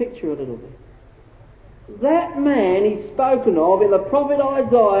get the picture a little bit. That man is spoken of in the prophet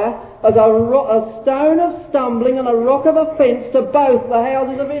Isaiah as a stone of stumbling and a rock of offence to both the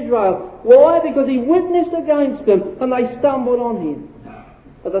houses of Israel. Why? Because he witnessed against them and they stumbled on him.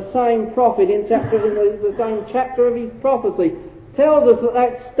 But the same prophet in the same chapter of his prophecy tells us that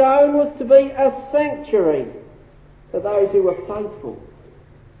that stone was to be a sanctuary for those who were faithful.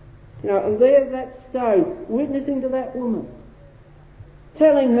 You know, and there's that stone witnessing to that woman,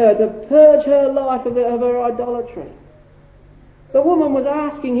 telling her to purge her life of her idolatry. The woman was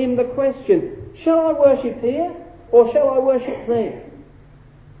asking him the question, "Shall I worship here or shall I worship there?"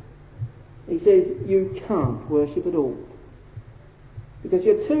 He says, "You can't worship at all, because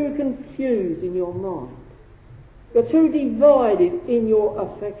you're too confused in your mind. You're too divided in your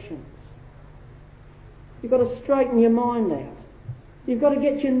affections. You've got to straighten your mind out. You've got to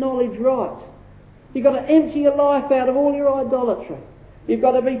get your knowledge right. You've got to empty your life out of all your idolatry. You've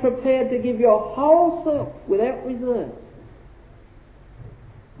got to be prepared to give your whole self without reserve.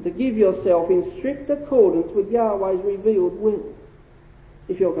 To give yourself in strict accordance with Yahweh's revealed will,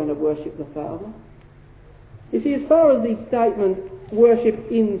 if you're going to worship the Father." You see, as far as the statement worship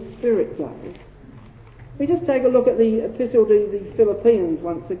in spirit goes, we just take a look at the epistle to the Philippians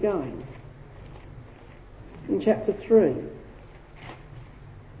once again, in chapter 3.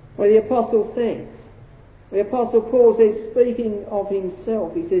 Well, the Apostle says, the Apostle Paul says, speaking of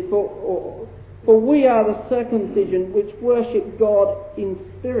himself, he says, For we are the circumcision which worship God in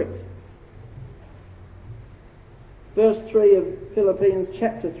spirit. Verse 3 of Philippians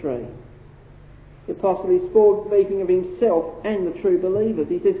chapter 3. The Apostle is speaking of himself and the true believers.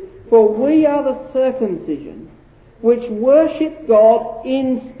 He says, For we are the circumcision which worship God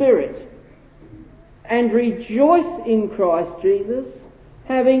in spirit and rejoice in Christ Jesus,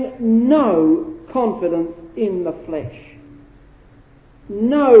 having no confidence in the flesh.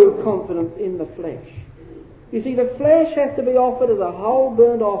 No confidence in the flesh. You see, the flesh has to be offered as a whole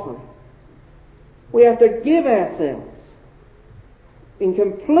burnt offering. We have to give ourselves in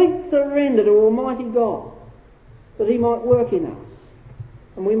complete surrender to Almighty God, that He might work in us,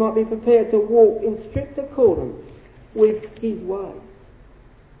 and we might be prepared to walk in strict accordance with His ways.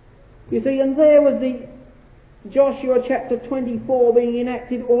 You see, and there was the Joshua chapter 24 being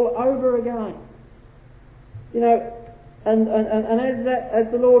enacted all over again. You know, and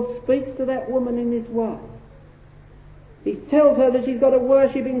as the Lord speaks to that woman in this way, He tells her that she's got to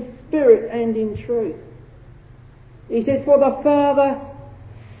worship in spirit and in truth. He says, For the Father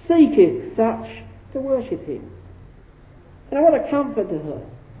seeketh such to worship Him. And what a comfort to her,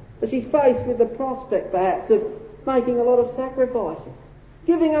 that she's faced with the prospect perhaps of making a lot of sacrifices,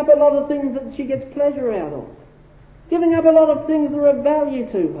 giving up a lot of things that she gets pleasure out of, giving up a lot of things that are of value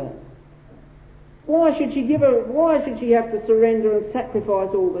to her. Why should she have to surrender and sacrifice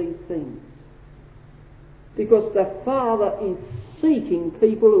all these things? Because the Father is seeking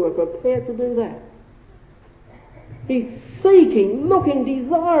people who are prepared to do that. He's seeking, looking,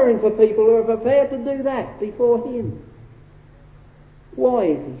 desiring for people who are prepared to do that before Him. Why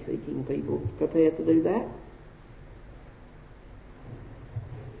is He seeking people prepared to do that?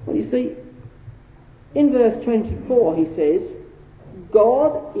 Well, you see, in verse 24 he says,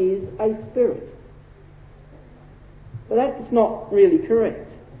 God is a spirit. But that's not really correct.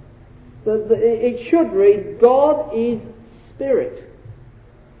 It should read, God is spirit.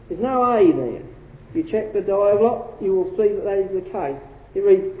 There's no A there. If you check the dialogue, you will see that is the case. It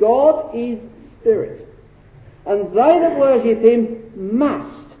reads, God is spirit. And they that worship Him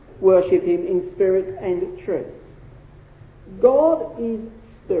must worship Him in spirit and truth. God is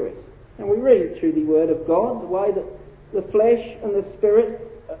spirit. And we read through the Word of God the way that the flesh and the spirit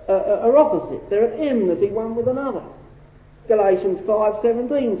are opposite. They're at enmity one with another. Galatians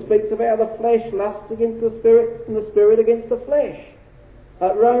 5:17 speaks of how the flesh lusts against the spirit and the spirit against the flesh.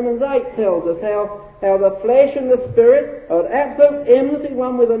 Romans 8 tells us how the flesh and the spirit are at absolute enmity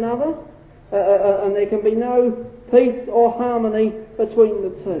one with another, and there can be no peace or harmony between the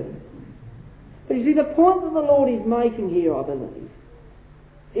two. But you see, the point that the Lord is making here, I believe,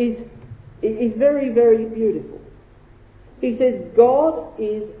 is very, very beautiful. He says, God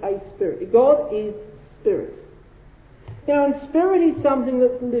is a spirit. God is spirit. You know, and spirit is something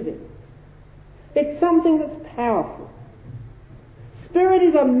that's living. It's something that's powerful. Spirit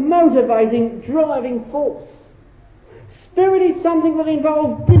is a motivating, driving force. Spirit is something that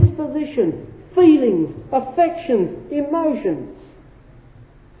involves disposition, feelings, affections, emotions.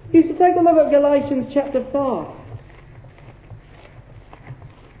 You should take a look at Galatians chapter 5.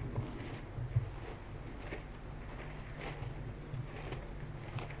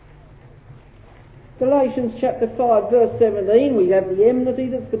 Galatians chapter 5 verse 17, we have the enmity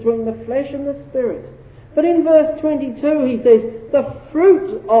that's between the flesh and the spirit. But in verse 22 he says, the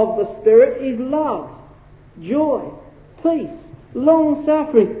fruit of the Spirit is love, joy, peace,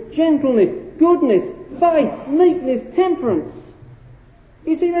 long-suffering, gentleness, goodness, faith, meekness, temperance.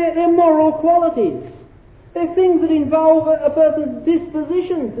 You see, they're moral qualities. They're things that involve a person's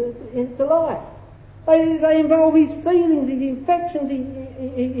disposition into life. They involve his feelings, his affections,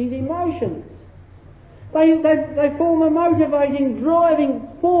 his emotions. They form a motivating, driving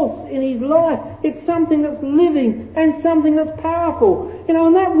force in his life. It's something that's living and something that's powerful. You know,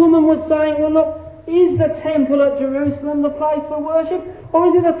 and that woman was saying, well look, is the temple at Jerusalem the place for worship? Or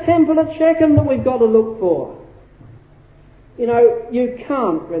is it the temple at Shechem that we've got to look for? You know, you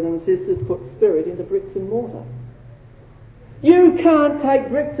can't, brothers and sisters, put spirit into bricks and mortar. You can't take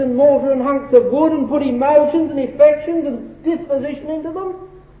bricks and mortar and hunks of wood and put emotions and affections and disposition into them.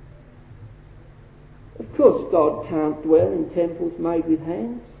 Of course, God can't dwell in temples made with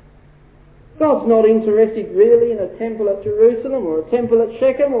hands. God's not interested really in a temple at Jerusalem or a temple at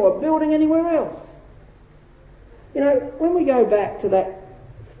Shechem or a building anywhere else. You know, when we go back to that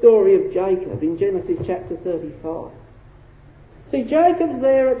story of Jacob in Genesis chapter 35, see, Jacob's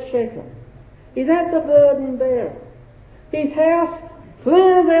there at Shechem. He's at the burden bearer. His house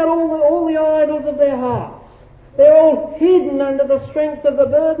clears out all the idols of their hearts. They're all hidden under the strength of the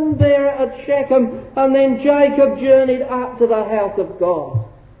burden bearer at Shechem, and then Jacob journeyed up to the house of God.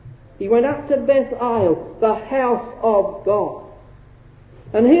 He went up to Bethel, the house of God.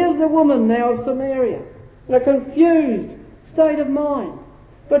 And here's the woman now of Samaria, in a confused state of mind.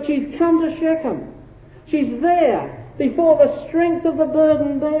 But she's come to Shechem. She's there before the strength of the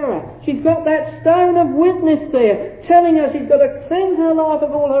burden bearer. She's got that stone of witness there, telling her she's got to cleanse her life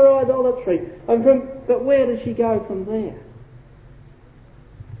of all her idolatry. But where does she go from there?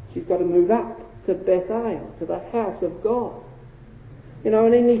 She's got to move up to Bethel, to the house of God. You know,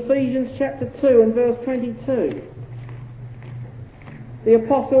 and in Ephesians chapter 2 and verse 22, the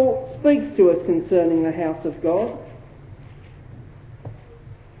apostle speaks to us concerning the house of God.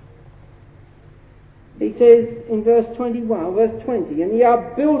 He says in verse 20, and ye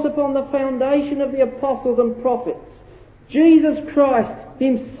are built upon the foundation of the apostles and prophets, Jesus Christ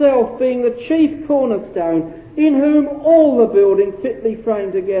himself being the chief cornerstone, in whom all the building fitly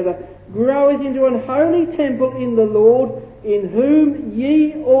framed together groweth into an holy temple in the Lord, in whom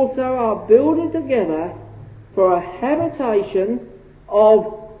ye also are builded together for a habitation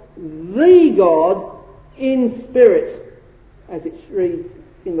of the God in spirit, as it reads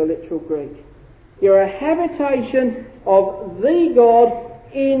in the literal Greek. You're a habitation of the God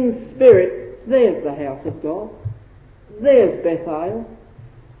in spirit. There's the house of God. There's Bethel.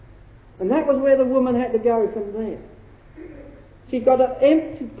 And that was where the woman had to go from there. She's got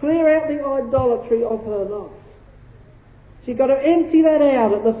to clear out the idolatry of her life. She's got to empty that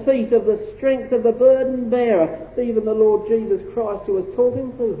out at the feet of the strength of the burden bearer, even the Lord Jesus Christ who was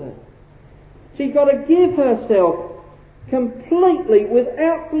talking to her. She's got to give herself completely,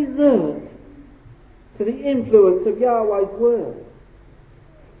 without reserve, to the influence of Yahweh's word.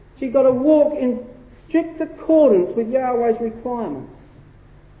 She's got to walk in strict accordance with Yahweh's requirements.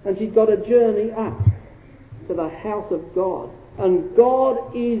 And she's got to journey up to the house of God. And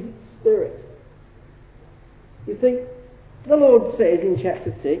God is spirit. You see, the Lord says in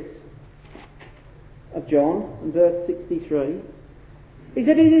chapter 6 of John, in verse 63, he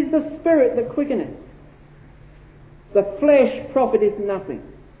said, it is the spirit that quickeneth. The flesh profiteth nothing.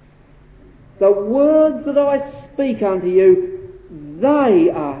 The words that I speak unto you, they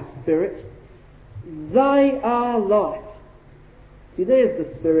are spirit, they are life. See, there's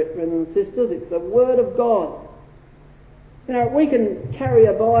the spirit, brothers and sisters. It's the word of God. You know, we can carry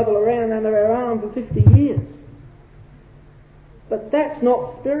a Bible around under our arm for 50 years. But that's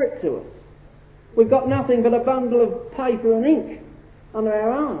not spirit to us. We've got nothing but a bundle of paper and ink under our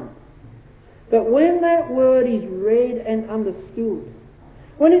arm. But when that word is read and understood,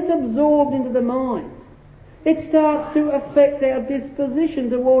 when it's absorbed into the mind, it starts to affect our disposition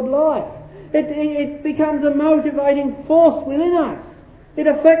toward life. It becomes a motivating force within us. It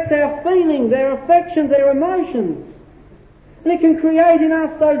affects our feelings, our affections, our emotions. And it can create in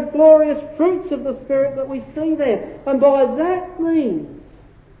us those glorious fruits of the Spirit that we see there. And by that means,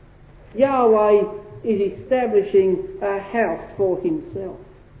 Yahweh is establishing a house for himself.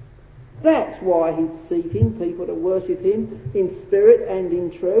 That's why he's seeking people to worship him in spirit and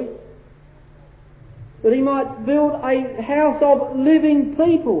in truth. That he might build a house of living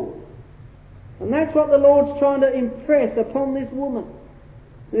people. And that's what the Lord's trying to impress upon this woman.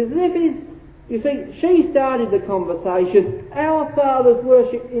 As if you see, she started the conversation. Our fathers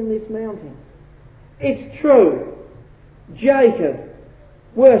worshipped in this mountain. It's true. Jacob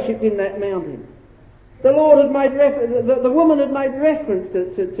worshipped in that mountain. The Lord had made the woman had made reference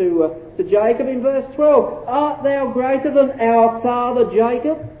to Jacob in verse 12. Art thou greater than our father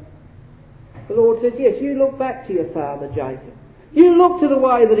Jacob? The Lord says, yes, you look back to your father Jacob. You look to the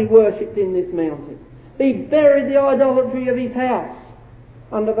way that he worshipped in this mountain. He buried the idolatry of his house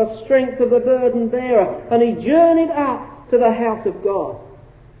under the strength of the burden bearer, and he journeyed up to the house of God.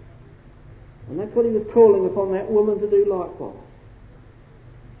 And that's what he was calling upon that woman to do likewise.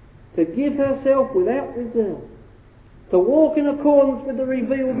 To give herself without reserve, to walk in accordance with the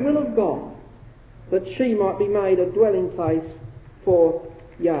revealed will of God, that she might be made a dwelling place for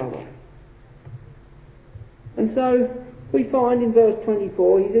Yahweh. And so we find in verse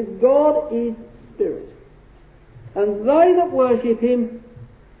 24, he says, God is spirit, and they that worship him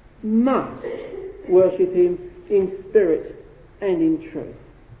must worship him in spirit and in truth.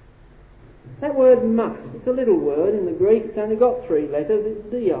 That word must, it's a little word in the Greek, it's only got 3 letters,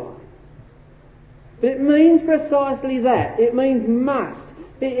 it's di. But it means precisely that. It means must.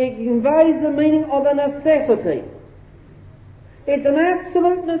 It conveys the meaning of a necessity. It's an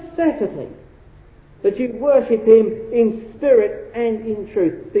absolute necessity that you worship him in spirit and in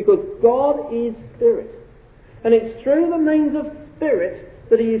truth, because God is spirit. And it's through the means of spirit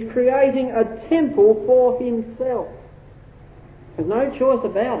that he is creating a temple for himself. There's no choice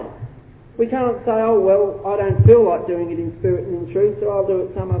about it. We can't say, oh well, I don't feel like doing it in spirit and in truth, so I'll do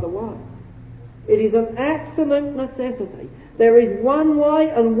it some other way. It is an absolute necessity. There is one way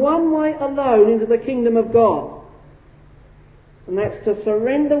and one way alone into the kingdom of God. And that's to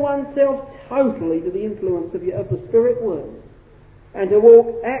surrender oneself totally to the influence of the Spirit Word and to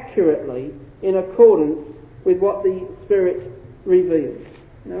walk accurately in accordance with what the Spirit reveals.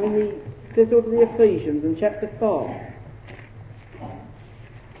 Now in the Epistle to the Ephesians in chapter 5,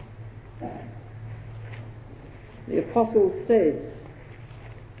 the Apostle says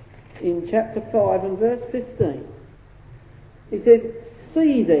in chapter 5 and verse 15, he says,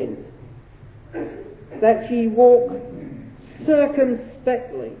 "See then that ye walk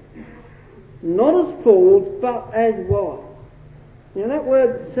circumspectly, not as fools, but as wise." Now that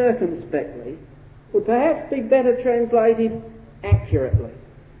word circumspectly would perhaps be better translated accurately.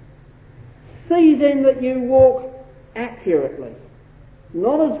 See then that you walk accurately,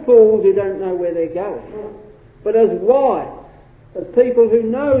 not as fools who don't know where they're going, but as wise, as people who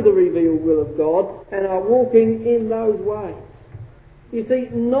know the revealed will of God and are walking in those ways. You see,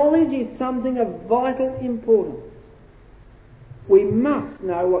 knowledge is something of vital importance. We must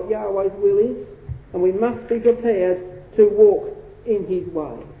know what Yahweh's will is, and we must be prepared to walk in his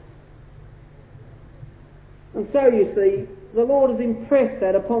ways. And so you see, the Lord has impressed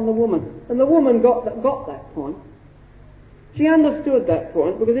that upon the woman. And the woman got that point. She understood that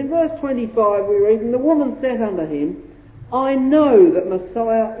point, because in verse 25 we read, "And the woman said unto him, I know that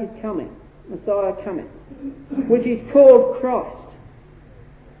Messiah is coming, Messiah cometh, which is called Christ.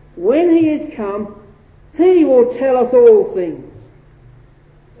 When he is come, he will tell us all things."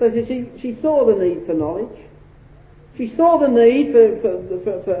 So she saw the need for knowledge. She saw the need for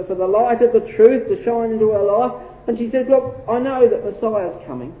the light of the truth to shine into her life, and she said, "Look, I know that Messiah is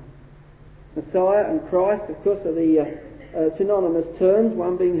coming." Messiah and Christ, of course, are the synonymous terms,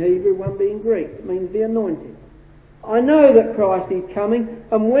 one being Hebrew, one being Greek. It means the anointed. I know that Christ is coming,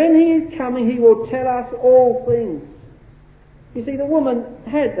 and when he is coming, he will tell us all things. You see, the woman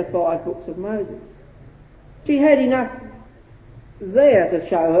had the 5 books of Moses. She had enough there to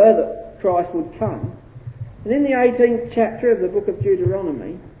show her that Christ would come. And in the 18th chapter of the book of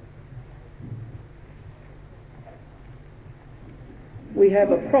Deuteronomy, we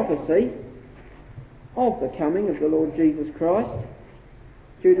have a prophecy of the coming of the Lord Jesus Christ.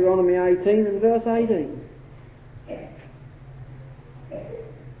 Deuteronomy 18 and verse 18.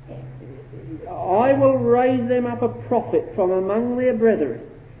 "I will raise them up a prophet from among their brethren,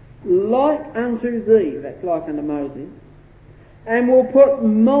 like unto thee," that's like unto Moses, "and will put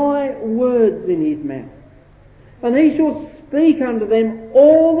my words in his mouth. And he shall speak unto them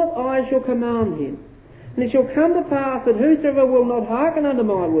all that I shall command him. And it shall come to pass that whosoever will not hearken unto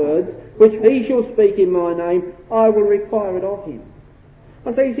my words, which he shall speak in my name, I will require it of him."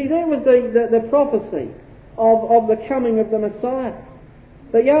 And so you see, there was the prophecy of the coming of the Messiah.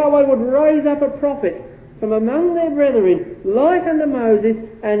 That Yahweh would raise up a prophet from among their brethren, like unto Moses,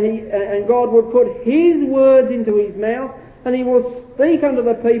 and God would put his words into his mouth, and he will speak unto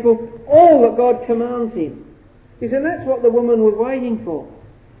the people all that God commands him. You see, that's what the woman was waiting for.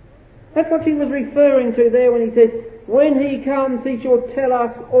 That's what she was referring to there when he said, "When he comes, he shall tell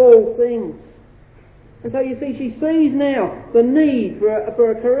us all things." And so you see, she sees now the need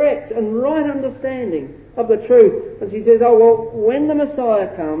for a correct and right understanding of the truth. And she says, "Oh well, when the Messiah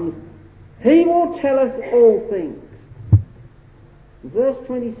comes, he will tell us all things." Verse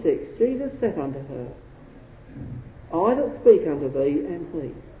 26, Jesus said unto her, "I that speak unto thee am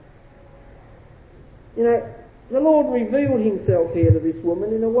he." You know, the Lord revealed himself here to this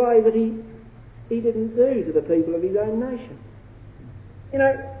woman in a way that he didn't do to the people of his own nation. You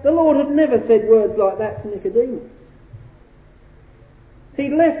know, the Lord had never said words like that to Nicodemus. He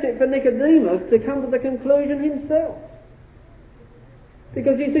left it for Nicodemus to come to the conclusion himself.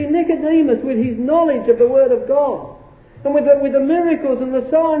 Because you see, Nicodemus, with his knowledge of the Word of God, and with the miracles and the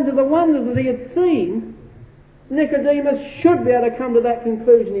signs and the wonders that he had seen, Nicodemus should be able to come to that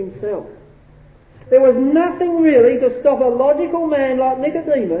conclusion himself. There was nothing really to stop a logical man like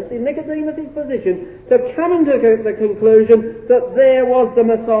Nicodemus, in Nicodemus' position, to come into the conclusion that there was the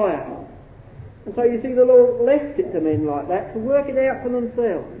Messiah. And so you see, the Lord left it to men like that to work it out for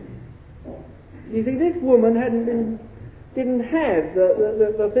themselves. You see, this woman didn't have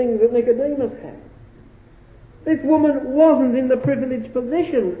the things that Nicodemus had. This woman wasn't in the privileged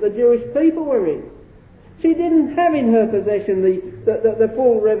position that the Jewish people were in. She didn't have in her possession the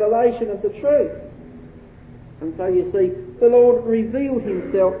full revelation of the truth. And so you see, the Lord revealed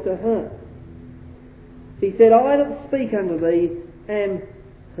himself to her. He said, "I that speak unto thee am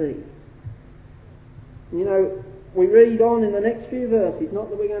He. You know, we read on in the next few verses, not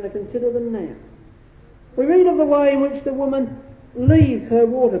that we're going to consider them now. We read of the way in which the woman leaves her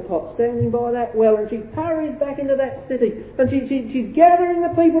water pot standing by that well, and she hurries back into that city, and she's gathering the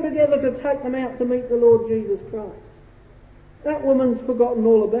people together to take them out to meet the Lord Jesus Christ. That woman's forgotten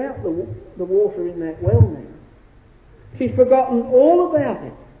all about the water in that well now. She's forgotten all about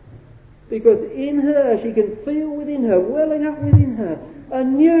it, because in her she can feel within her, welling up within her, a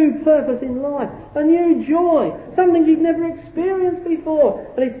new purpose in life, a new joy, something she'd never experienced before,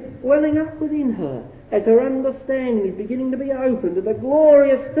 and it's welling up within her as her understanding is beginning to be opened to the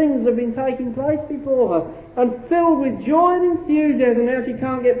glorious things that have been taking place before her, and filled with joy and enthusiasm now she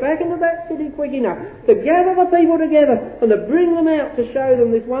can't get back into that city quick enough to gather the people together and to bring them out to show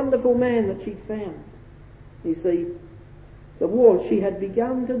them this wonderful man that she'd found. You see, she had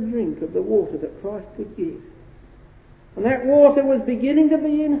begun to drink of the water that Christ would give. And that water was beginning to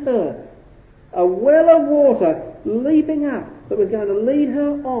be in her, a well of water leaping up that was going to lead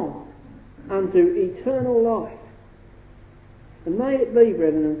her on unto eternal life. And may it be,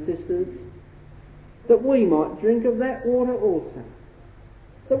 brethren and sisters, that we might drink of that water also.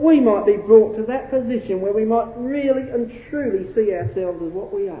 That we might be brought to that position where we might really and truly see ourselves as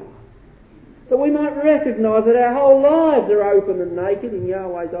what we are. That we might recognise that our whole lives are open and naked in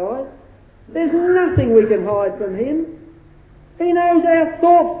Yahweh's eyes. There's nothing we can hide from Him. He knows our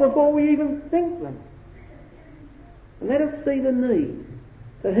thoughts before we even think them. And let us see the need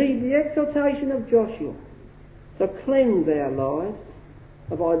to heed the exhortation of Joshua to cleanse our lives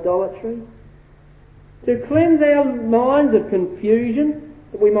of idolatry, to cleanse our minds of confusion,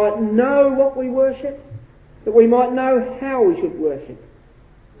 that we might know what we worship, that we might know how we should worship,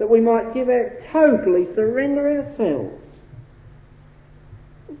 that we might totally surrender ourselves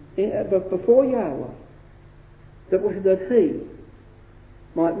before Yahweh, that He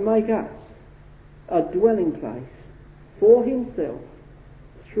might make us a dwelling place for Himself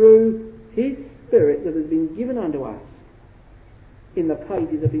through His Spirit that has been given unto us in the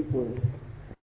pages of His Word.